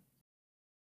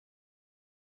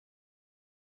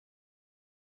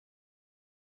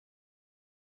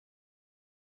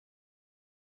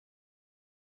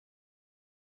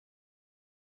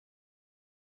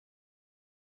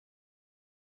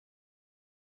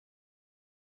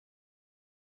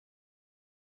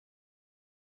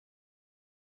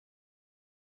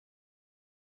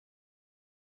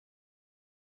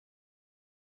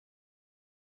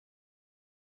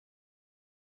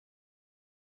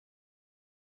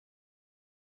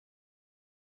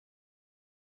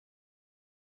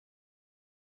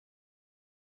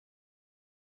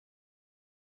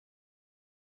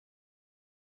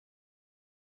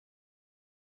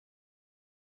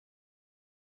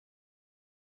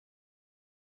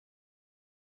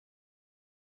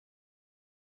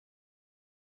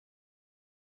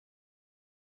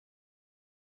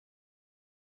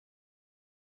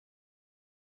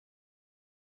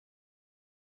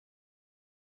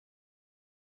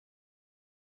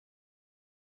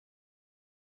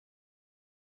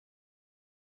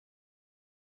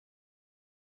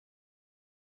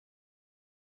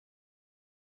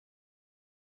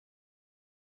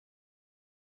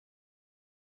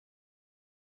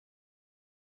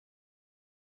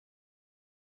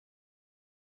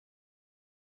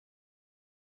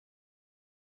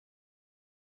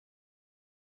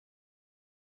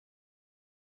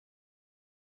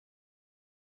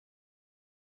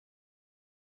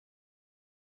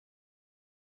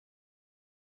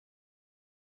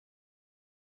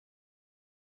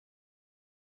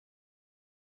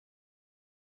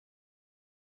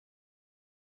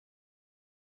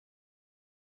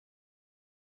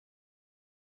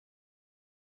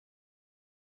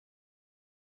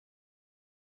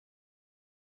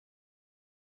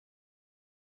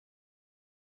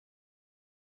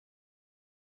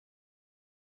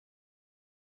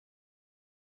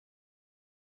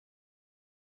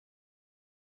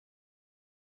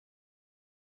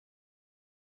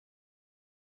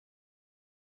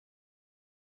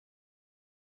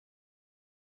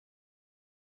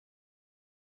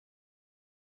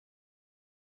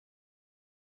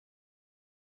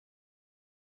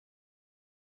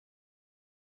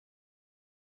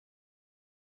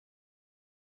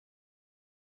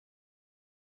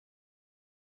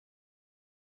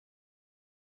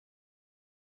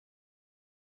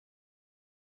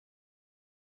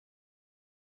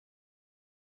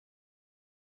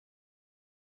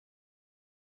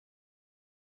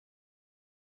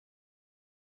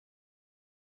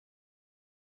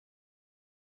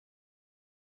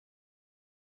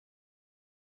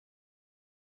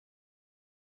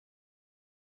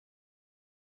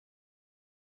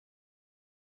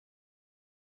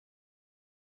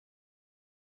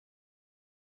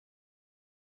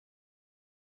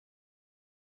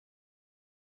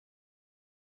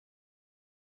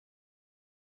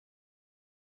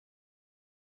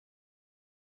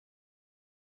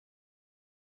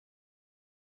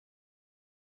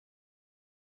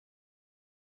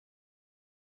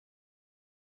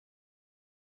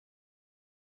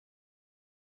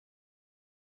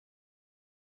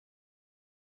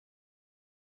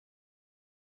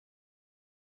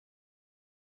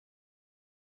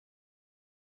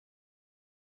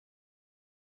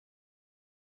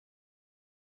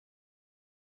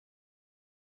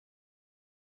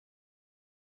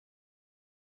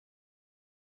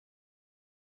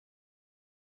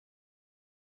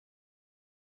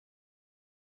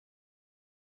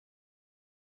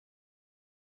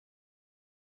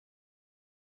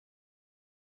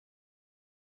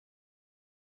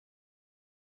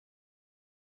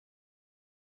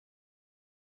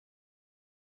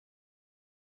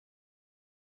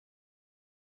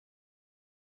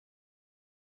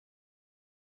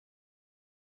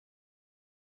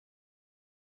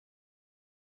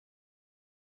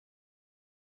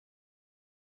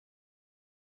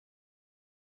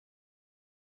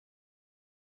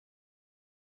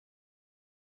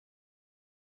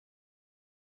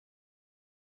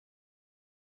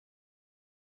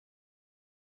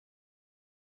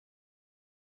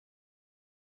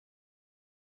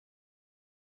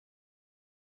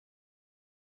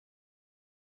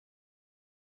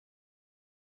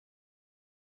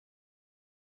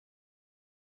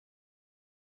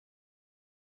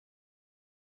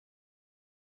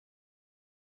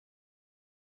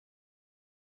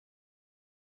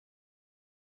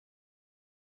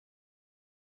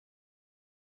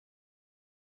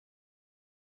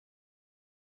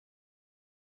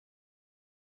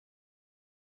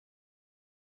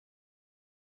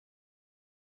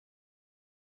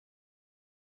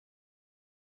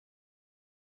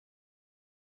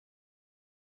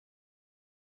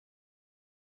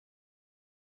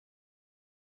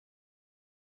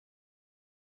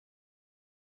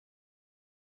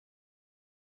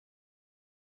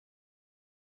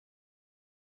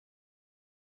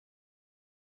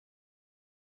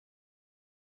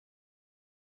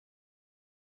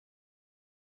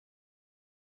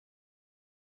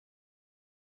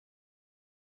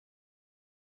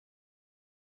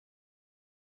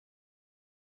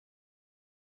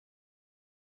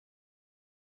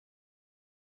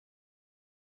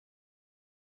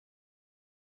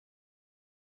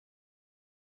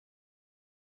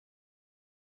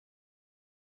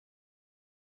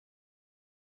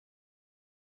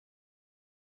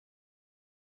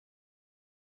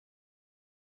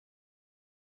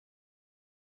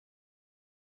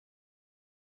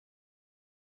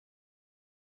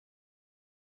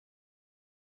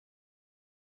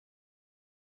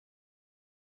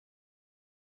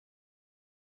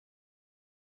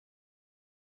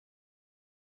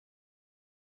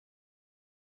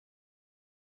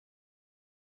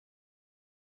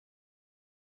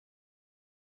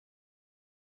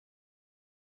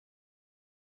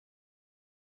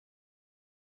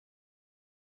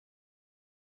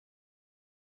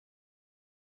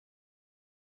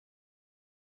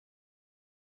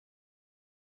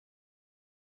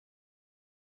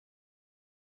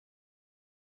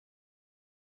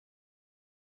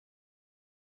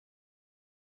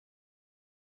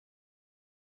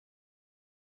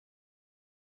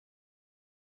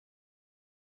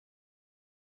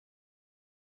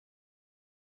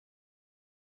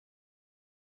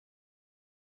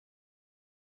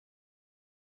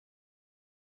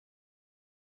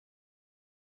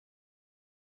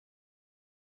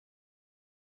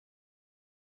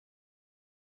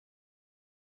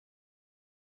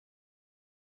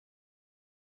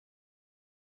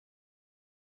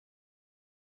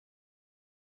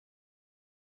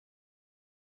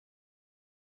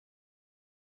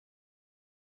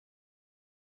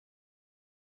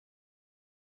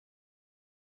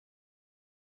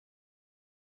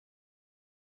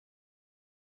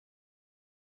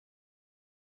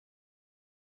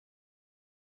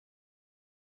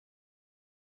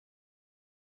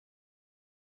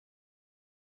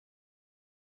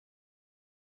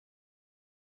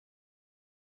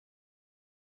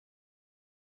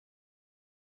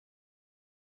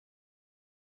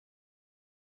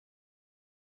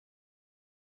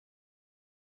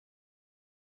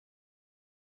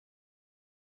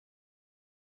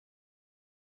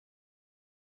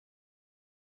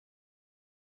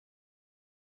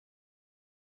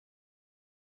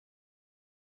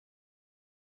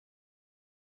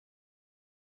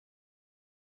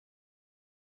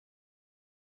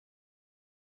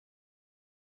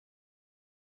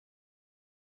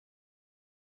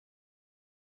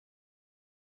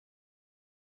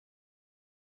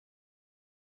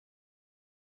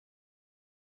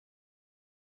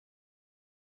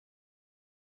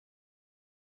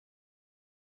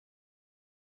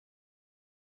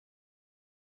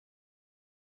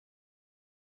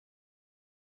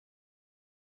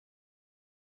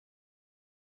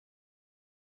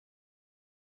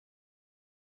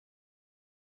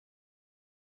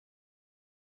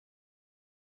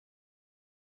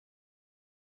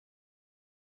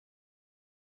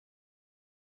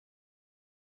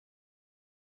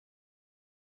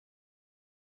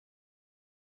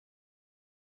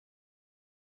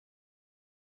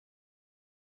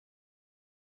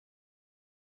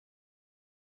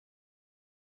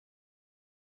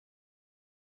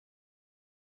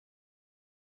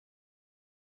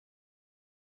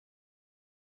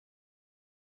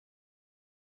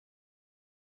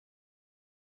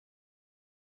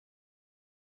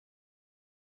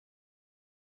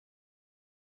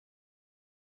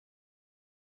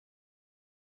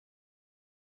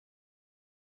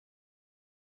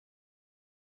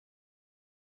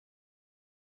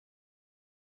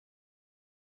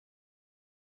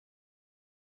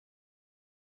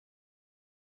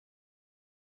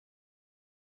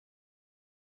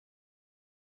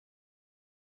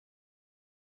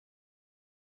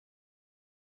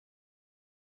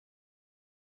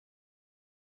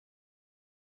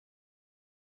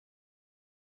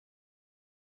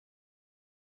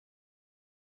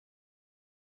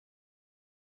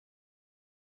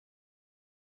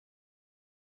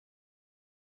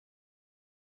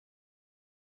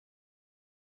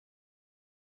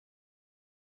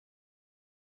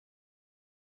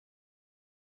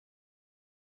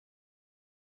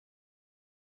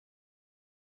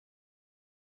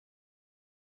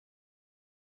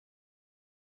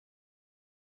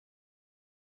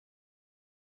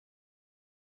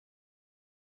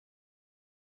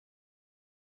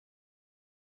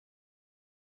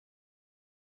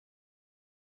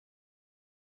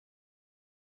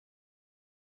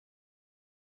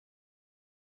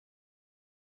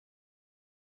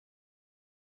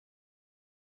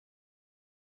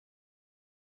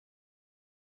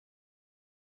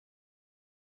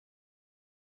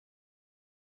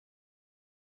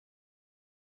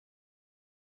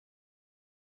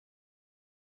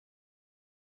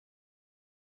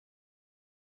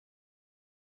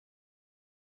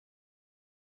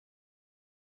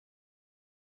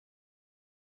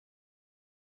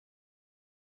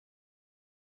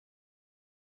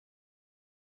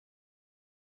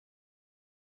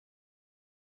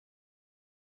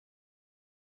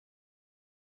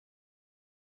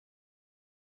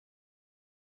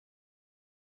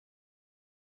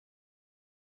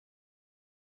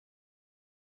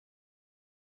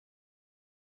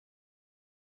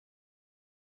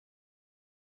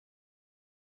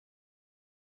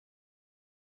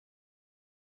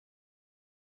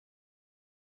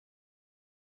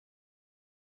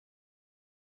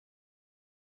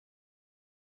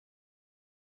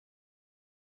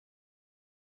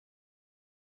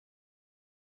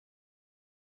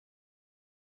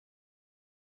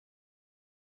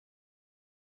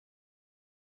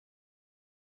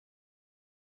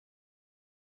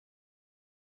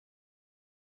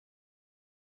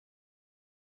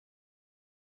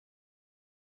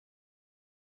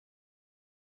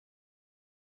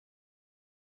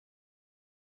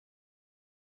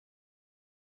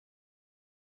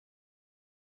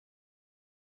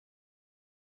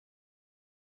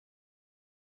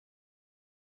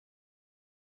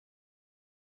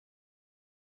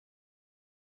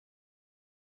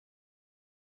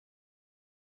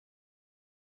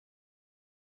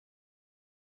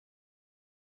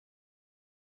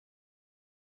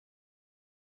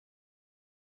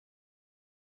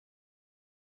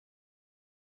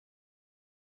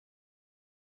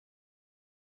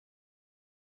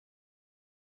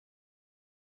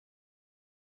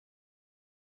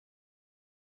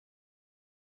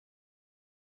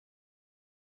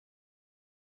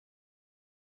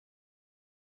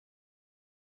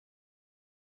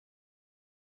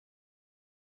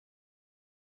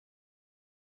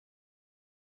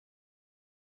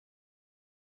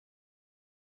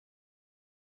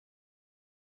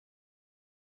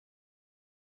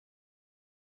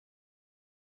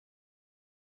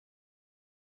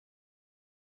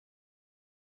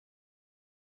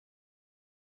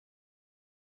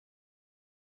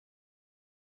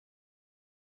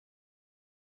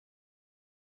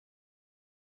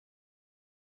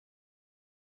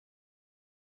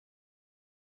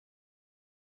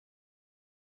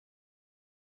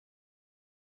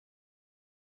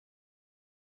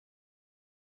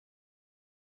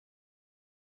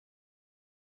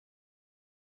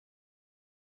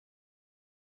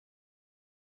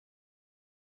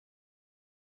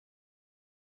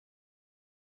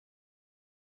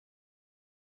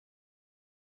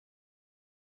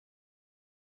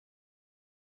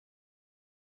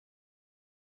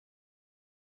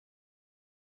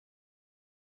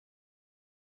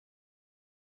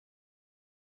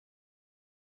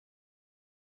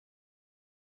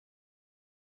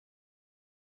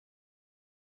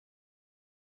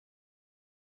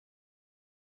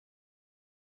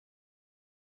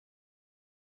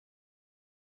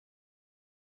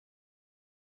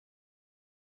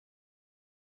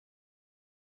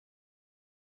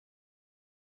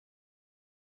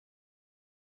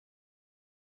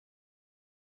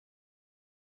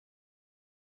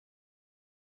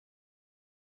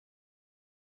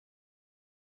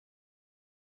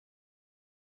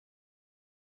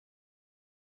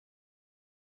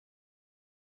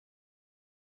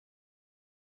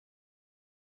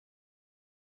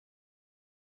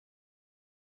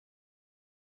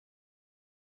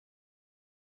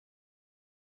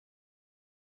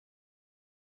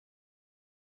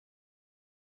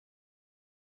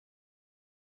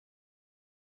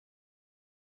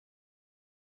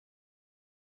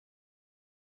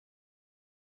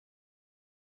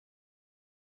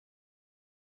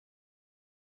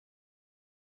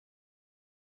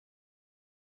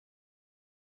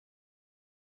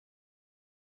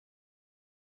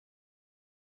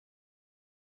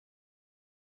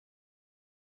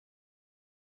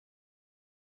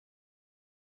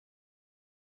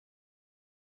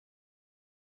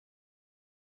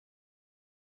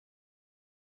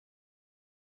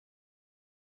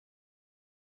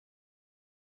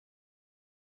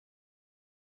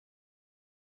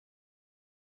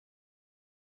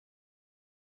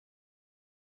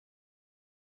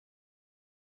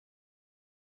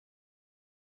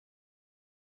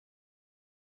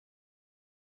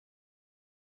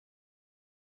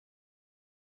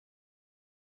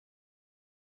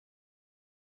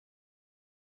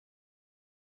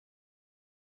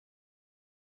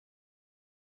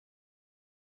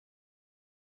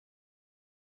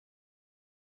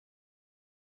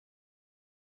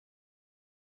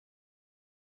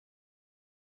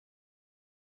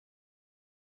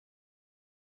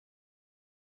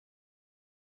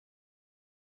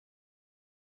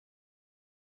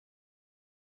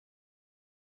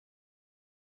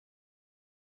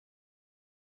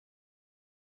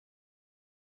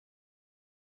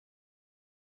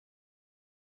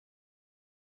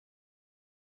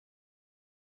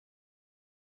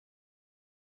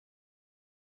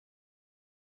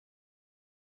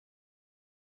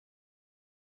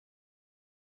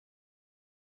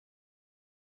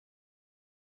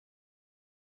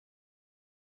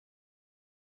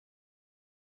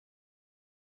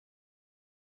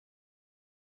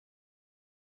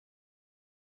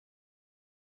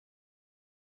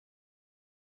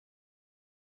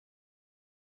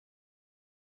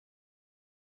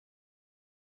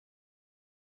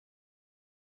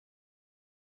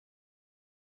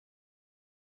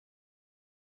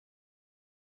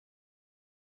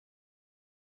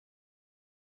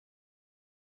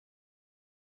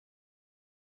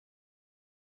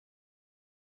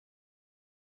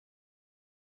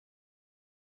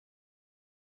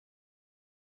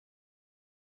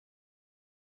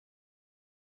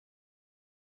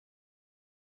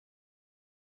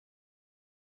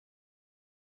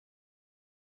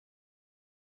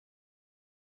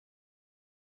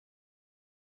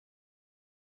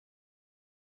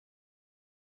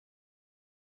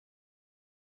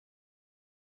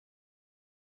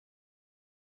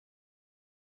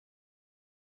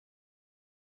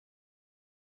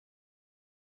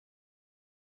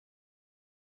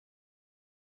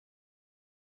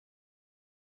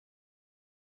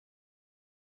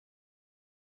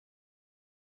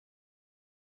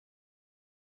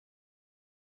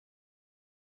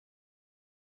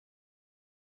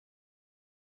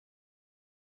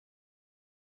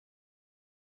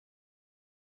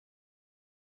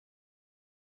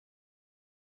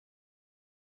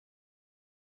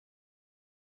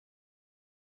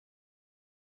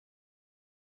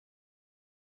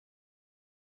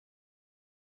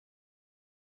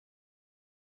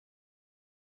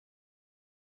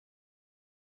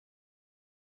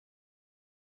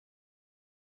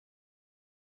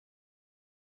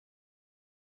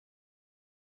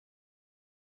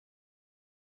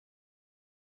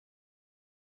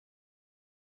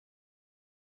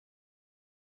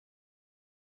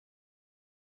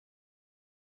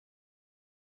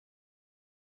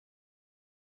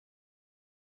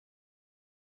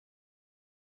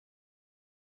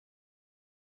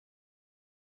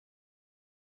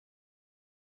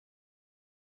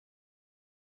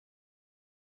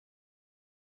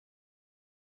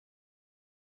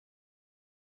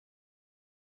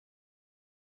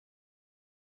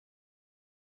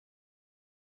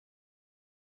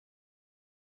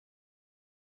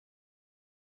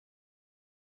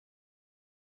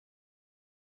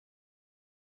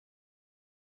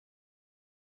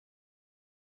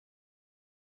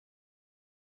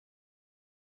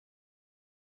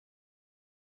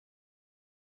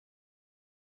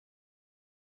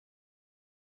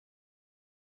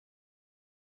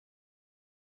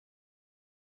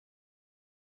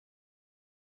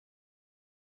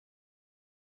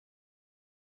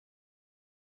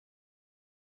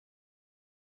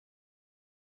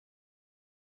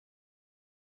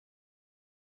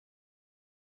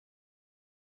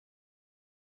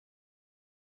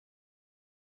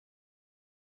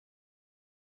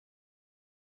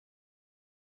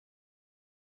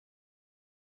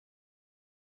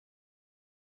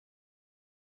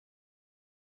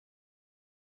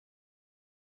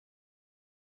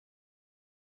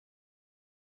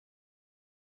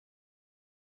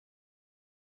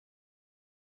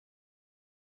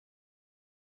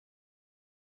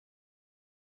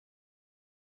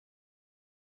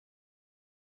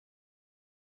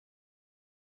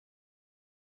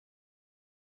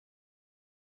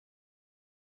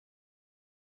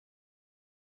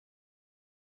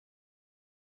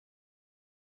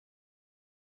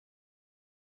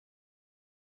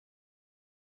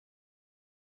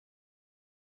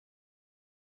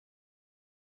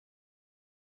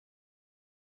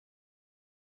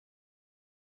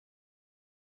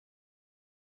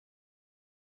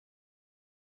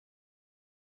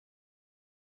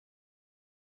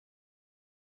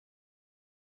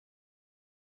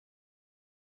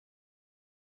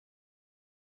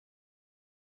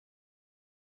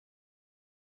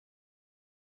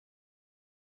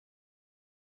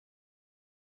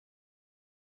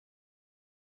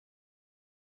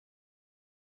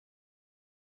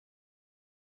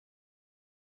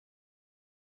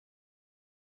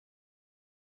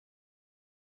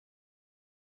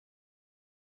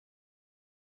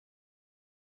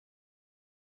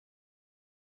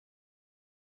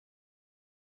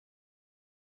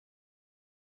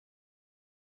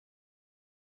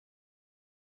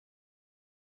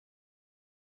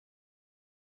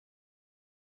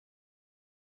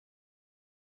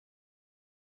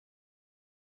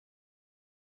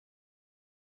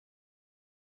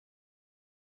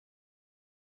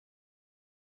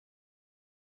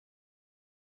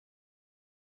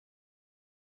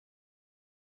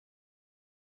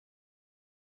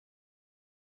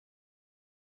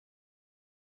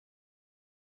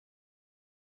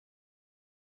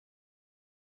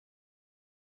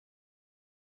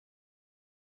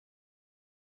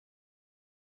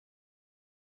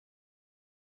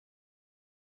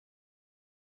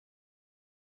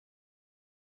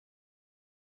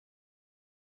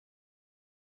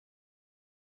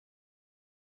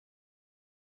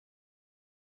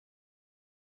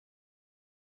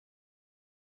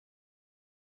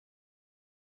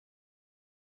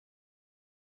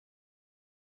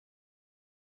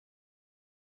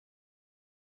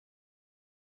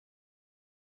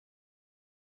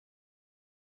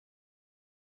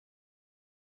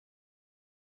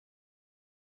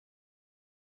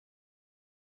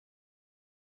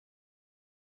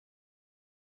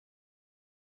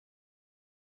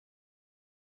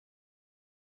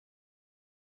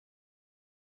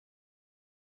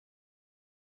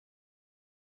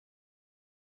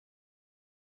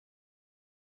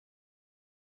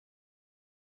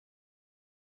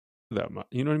 that much.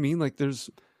 You know what I mean? Like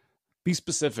be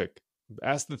specific.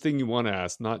 Ask the thing you want to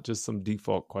ask, not just some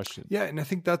default question. Yeah, and I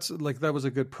think that was a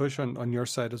good push on your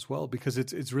side as well, because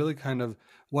it's really kind of,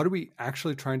 what are we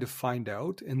actually trying to find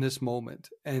out in this moment?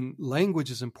 And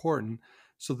language is important.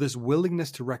 So this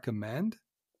willingness to recommend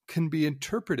can be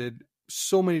interpreted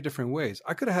so many different ways.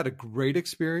 I could have had a great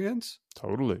experience.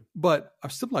 Totally. But I'm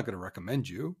still not going to recommend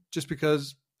you just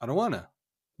because I don't want to.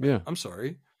 Yeah. I'm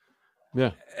sorry.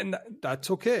 Yeah. And that's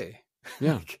okay.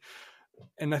 Yeah.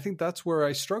 And I think that's where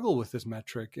I struggle with this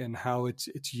metric and how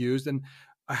it's used. And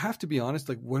I have to be honest,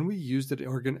 like when we used it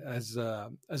as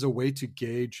a way to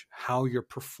gauge how you're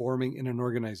performing in an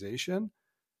organization,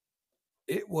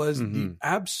 it was the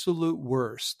absolute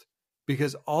worst,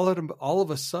 because all of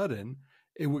a sudden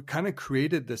it would kind of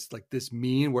created this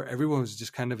mean where everyone was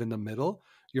just kind of in the middle.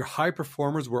 Your high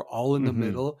performers were all in the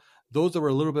middle. Those that were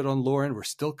a little bit on lower end were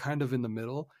still kind of in the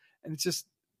middle. And it's just,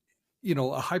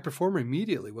 a high performer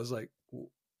immediately was like,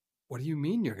 what do you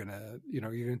mean you're going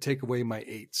to take away my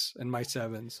 8s and my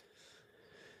 7s?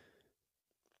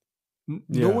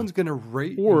 No one's going to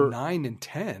rate you 9 and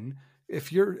 10.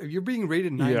 If you're being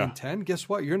rated 9 and 10, guess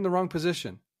what? You're in the wrong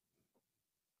position.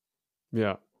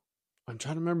 Yeah. I'm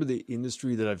trying to remember the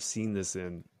industry that I've seen this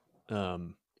in. But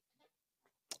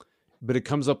it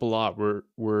comes up a lot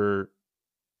where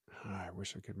I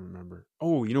wish I could remember.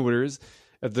 Oh, you know what it is?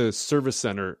 At the service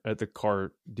center at the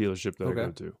car dealership that I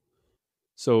go to.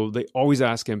 So they always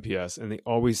ask NPS, and they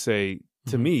always say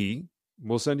to me,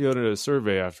 we'll send you out a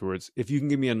survey afterwards. If you can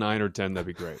give me a 9 or 10, that'd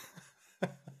be great.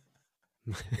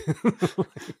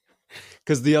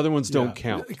 Because the other ones don't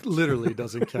count. It literally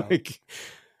doesn't count.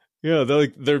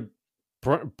 They're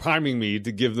priming me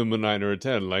to give them a 9 or a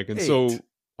 10. 8. So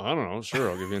I don't know.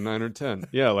 Sure, I'll give you a 9 or 10.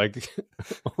 Yeah,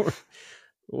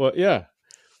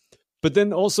 But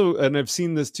then also, and I've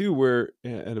seen this too, where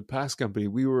at a past company,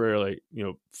 we were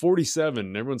 47,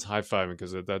 and everyone's high-fiving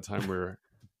because at that time we were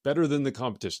better than the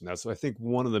competition. That's, I think,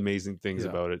 one of the amazing things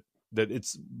about it, that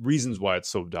it's reasons why it's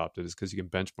so adopted is because you can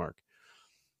benchmark.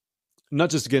 Not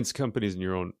just against companies in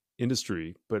your own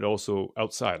industry, but also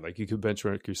outside. Like you could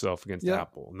benchmark yourself against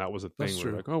Apple. And that was a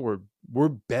thing where we're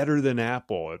better than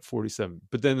Apple at 47.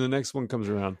 But then the next one comes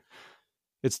around.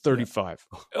 It's 35.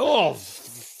 Yeah. Oh,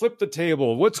 flip the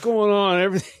table. What's going on?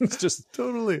 Everything's just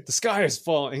totally. The sky is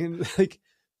falling.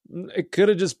 And it could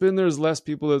have just been there's less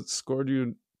people that scored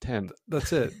you 10.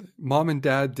 That's it. Mom and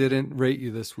dad didn't rate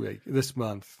you this week, this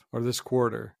month, or this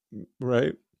quarter.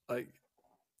 Right.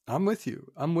 I'm with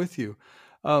you. I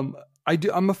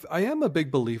am a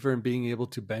big believer in being able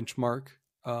to benchmark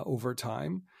over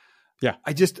time. Yeah.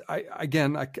 I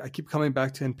keep coming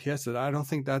back to NPS that I don't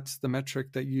think that's the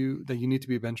metric that you need to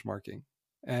be benchmarking.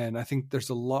 And I think there's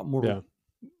a lot more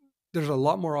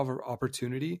of an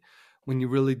opportunity when you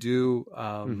really do,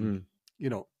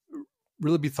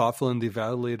 really be thoughtful in the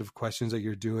evaluative questions that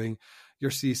you're doing,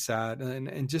 your CSAT,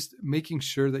 and just making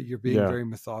sure that you're being very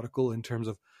methodical in terms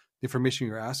of the information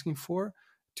you're asking for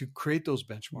to create those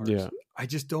benchmarks. Yeah. I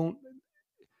just don't.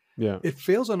 Yeah. It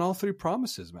fails on all three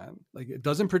promises, man. It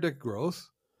doesn't predict growth.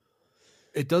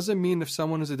 It doesn't mean if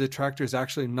someone is a detractor is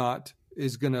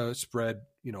going to spread,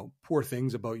 poor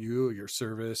things about you or your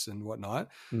service and whatnot.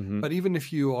 Mm-hmm. But even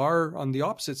if you are on the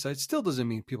opposite side, still doesn't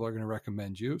mean people are going to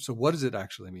recommend you. So what does it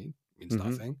actually mean? It means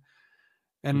nothing.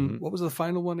 And what was the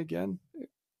final one again?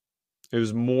 It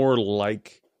was more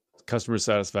like customer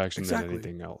satisfaction than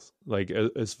anything else.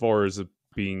 As far as it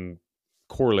being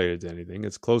correlated to anything,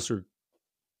 it's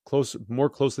more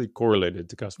closely correlated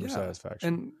to customer satisfaction.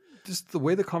 And just the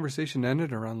way the conversation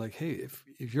ended around hey,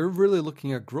 if you're really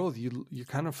looking at growth, you're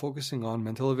kind of focusing on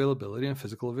mental availability and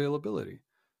physical availability.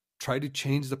 Try to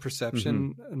change the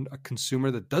perception in a consumer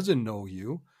that doesn't know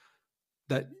you,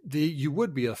 that you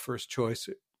would be a first choice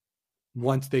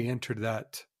once they entered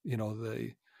that,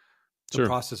 the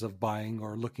process of buying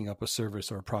or looking up a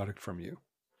service or a product from you.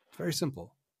 It's very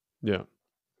simple. Yeah.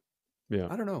 Yeah.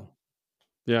 I don't know.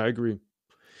 Yeah, I agree.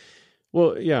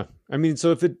 Well, yeah. I mean,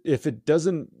 so if it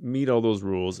doesn't meet all those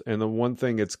rules, and the one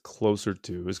thing it's closer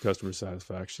to is customer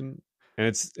satisfaction,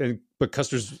 but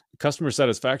customer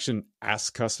satisfaction asks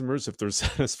customers if they're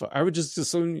satisfied. I would just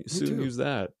soon use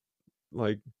that.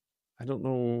 I don't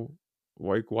know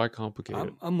why complicate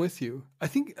it. I'm with you. I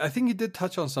think you did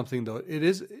touch on something though. It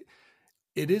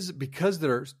is because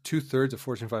there are 2/3 of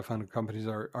Fortune 500 companies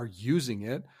are using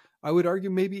it. I would argue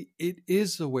maybe it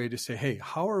is a way to say, hey,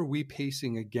 how are we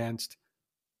pacing against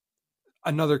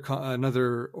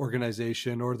another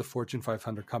organization or the Fortune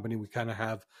 500 company we kind of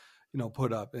have,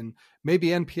 put up? And maybe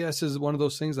NPS is one of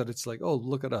those things that it's oh,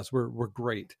 look at us, we're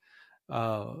great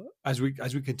as we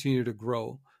continue to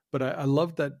grow. But I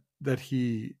love that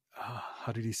he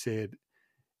how did he say it?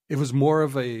 It was more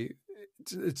of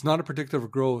it's not a predictor of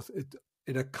growth.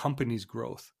 It accompanies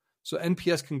growth. So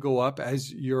NPS can go up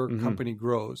as your company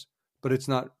grows, but it's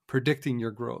not predicting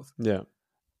your growth. Yeah.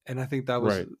 And I think that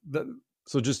was right.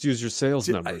 So just use your sales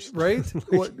numbers. Right?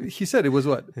 What he said, it was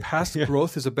what? Past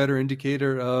growth is a better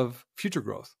indicator of future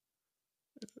growth.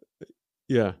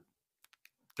 Yeah.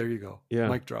 There you go. Yeah.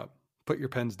 Mic drop. Put your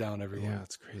pens down, everyone. Yeah,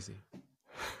 it's crazy.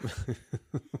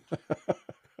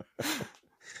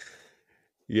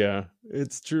 Yeah,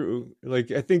 it's true.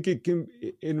 Like, I think it can,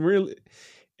 to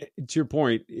your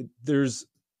point, it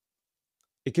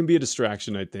can be a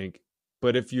distraction, I think.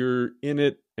 But if you're in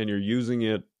it and you're using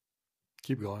it,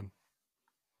 keep going.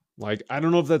 Like, I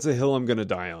don't know if that's a hill I'm going to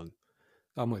die on.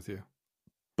 I'm with you.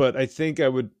 But I think I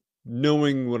would,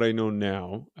 knowing what I know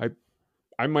now,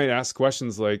 I might ask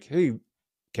questions like, hey,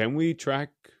 can we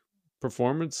track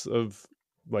performance of,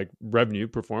 like, revenue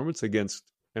performance against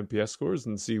NPS scores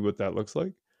and see what that looks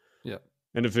like? Yeah.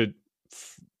 And if it,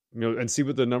 and see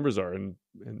what the numbers are, and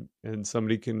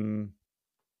somebody can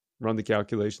run the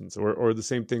calculations, or the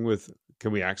same thing with,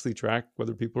 can we actually track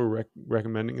whether people are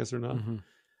recommending us or not? Mm-hmm.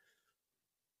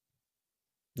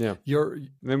 Yeah.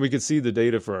 Then we could see the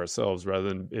data for ourselves rather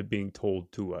than it being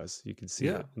told to us. You can see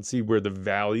it and see where the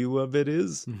value of it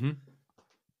is.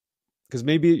 Because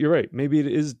maybe you're right. Maybe it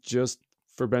is just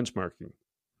for benchmarking.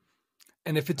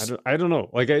 And if it's, I don't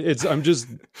know. Like, I'm just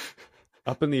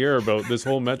up in the air about this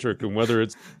whole metric and whether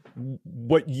it's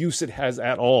what use it has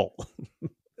at all.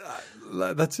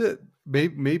 That's it.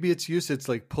 Maybe it's use. It's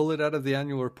like, pull it out of the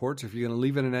annual reports. If you're going to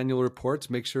leave it in annual reports,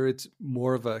 make sure it's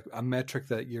more of a metric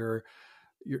that you're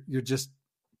just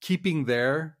keeping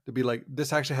there to be like,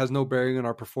 this actually has no bearing on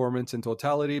our performance in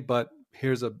totality, but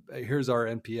here's our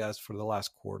NPS for the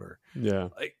last quarter. Yeah.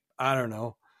 Like, I don't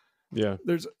know. Yeah.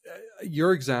 There's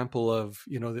your example of,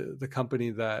 the company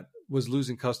that was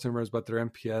losing customers, but their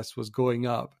NPS was going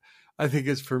up. I think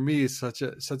is, for me, such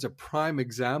a prime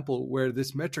example where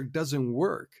this metric doesn't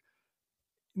work.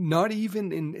 Not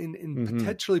even in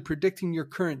potentially predicting your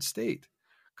current state.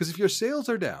 Because if your sales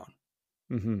are down,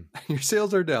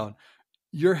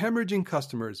 you're hemorrhaging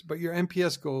customers, but your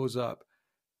NPS goes up,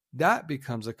 that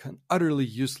becomes an utterly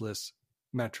useless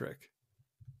metric.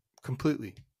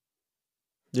 Completely.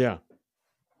 Yeah.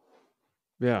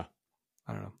 Yeah.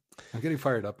 I don't know. I'm getting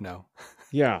fired up now.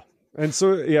 Yeah. And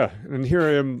so, and here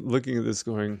I am looking at this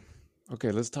going,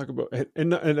 okay, let's talk about,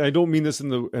 and I don't mean this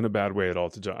in a bad way at all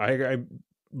to John. I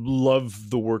love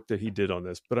the work that he did on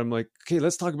this, but I'm like, okay,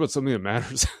 let's talk about something that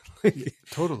matters.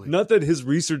 Totally. Not that his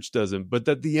research doesn't, but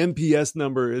that the NPS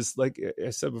number is, like I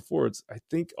said before, it's, I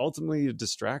think, ultimately a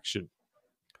distraction.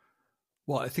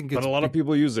 Well, I think but a lot of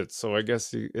people use it. So I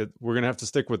guess we're going to have to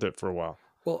stick with it for a while.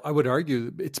 Well, I would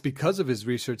argue it's because of his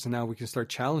research, and now we can start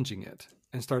challenging it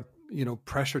and start,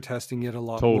 pressure testing it a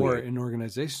lot more in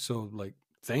organizations. So, like,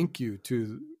 thank you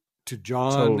to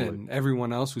John and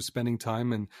everyone else who's spending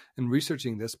time and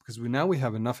researching this, because we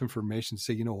have enough information to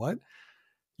say, you know what?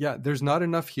 Yeah, there's not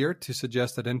enough here to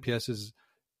suggest that NPS is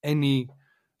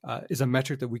a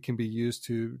metric that we can be used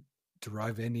to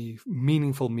derive any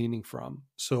meaningful meaning from.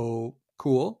 So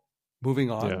cool. Moving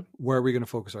on. Yeah. Where are we going to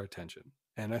focus our attention?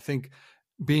 And I think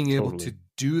being able to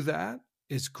do that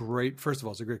is great. First of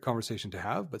all, it's a great conversation to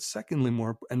have, but secondly,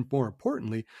 more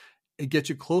importantly, it gets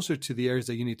you closer to the areas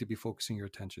that you need to be focusing your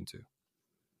attention to.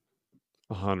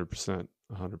 100%.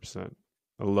 100%.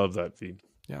 I love that feed.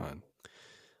 Yeah, man.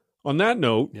 On that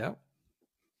note,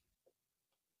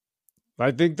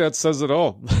 I think that says it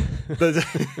all. I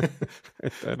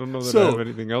don't know that I have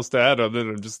anything else to add other than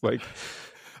I'm just like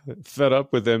fed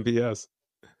up with NPS.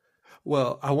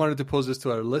 Well, I wanted to pose this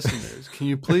to our listeners. Can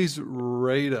you please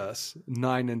rate us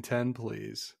 9 and 10,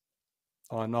 please,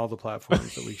 on all the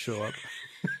platforms that we show up?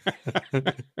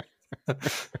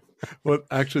 Well,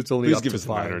 actually, it's only please up give to us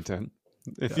 5. A 9 or 10.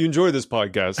 If you enjoy this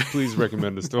podcast, please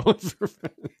recommend us to all of your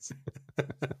friends.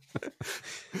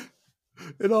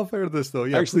 In all fairness, though,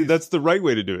 actually, that's the right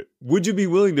way to do it. Would you be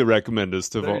willing to recommend us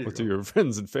to your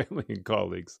friends and family and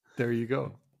colleagues? There you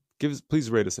go. Please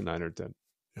rate us a 9 or 10.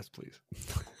 Yes, please.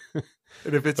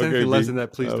 And if it's anything less than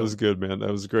that, please don't. That was good, man.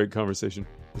 That was a great conversation.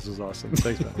 This was awesome.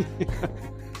 Thanks, man.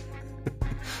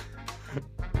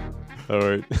 All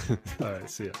right. All right.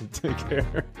 See ya. Take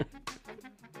care.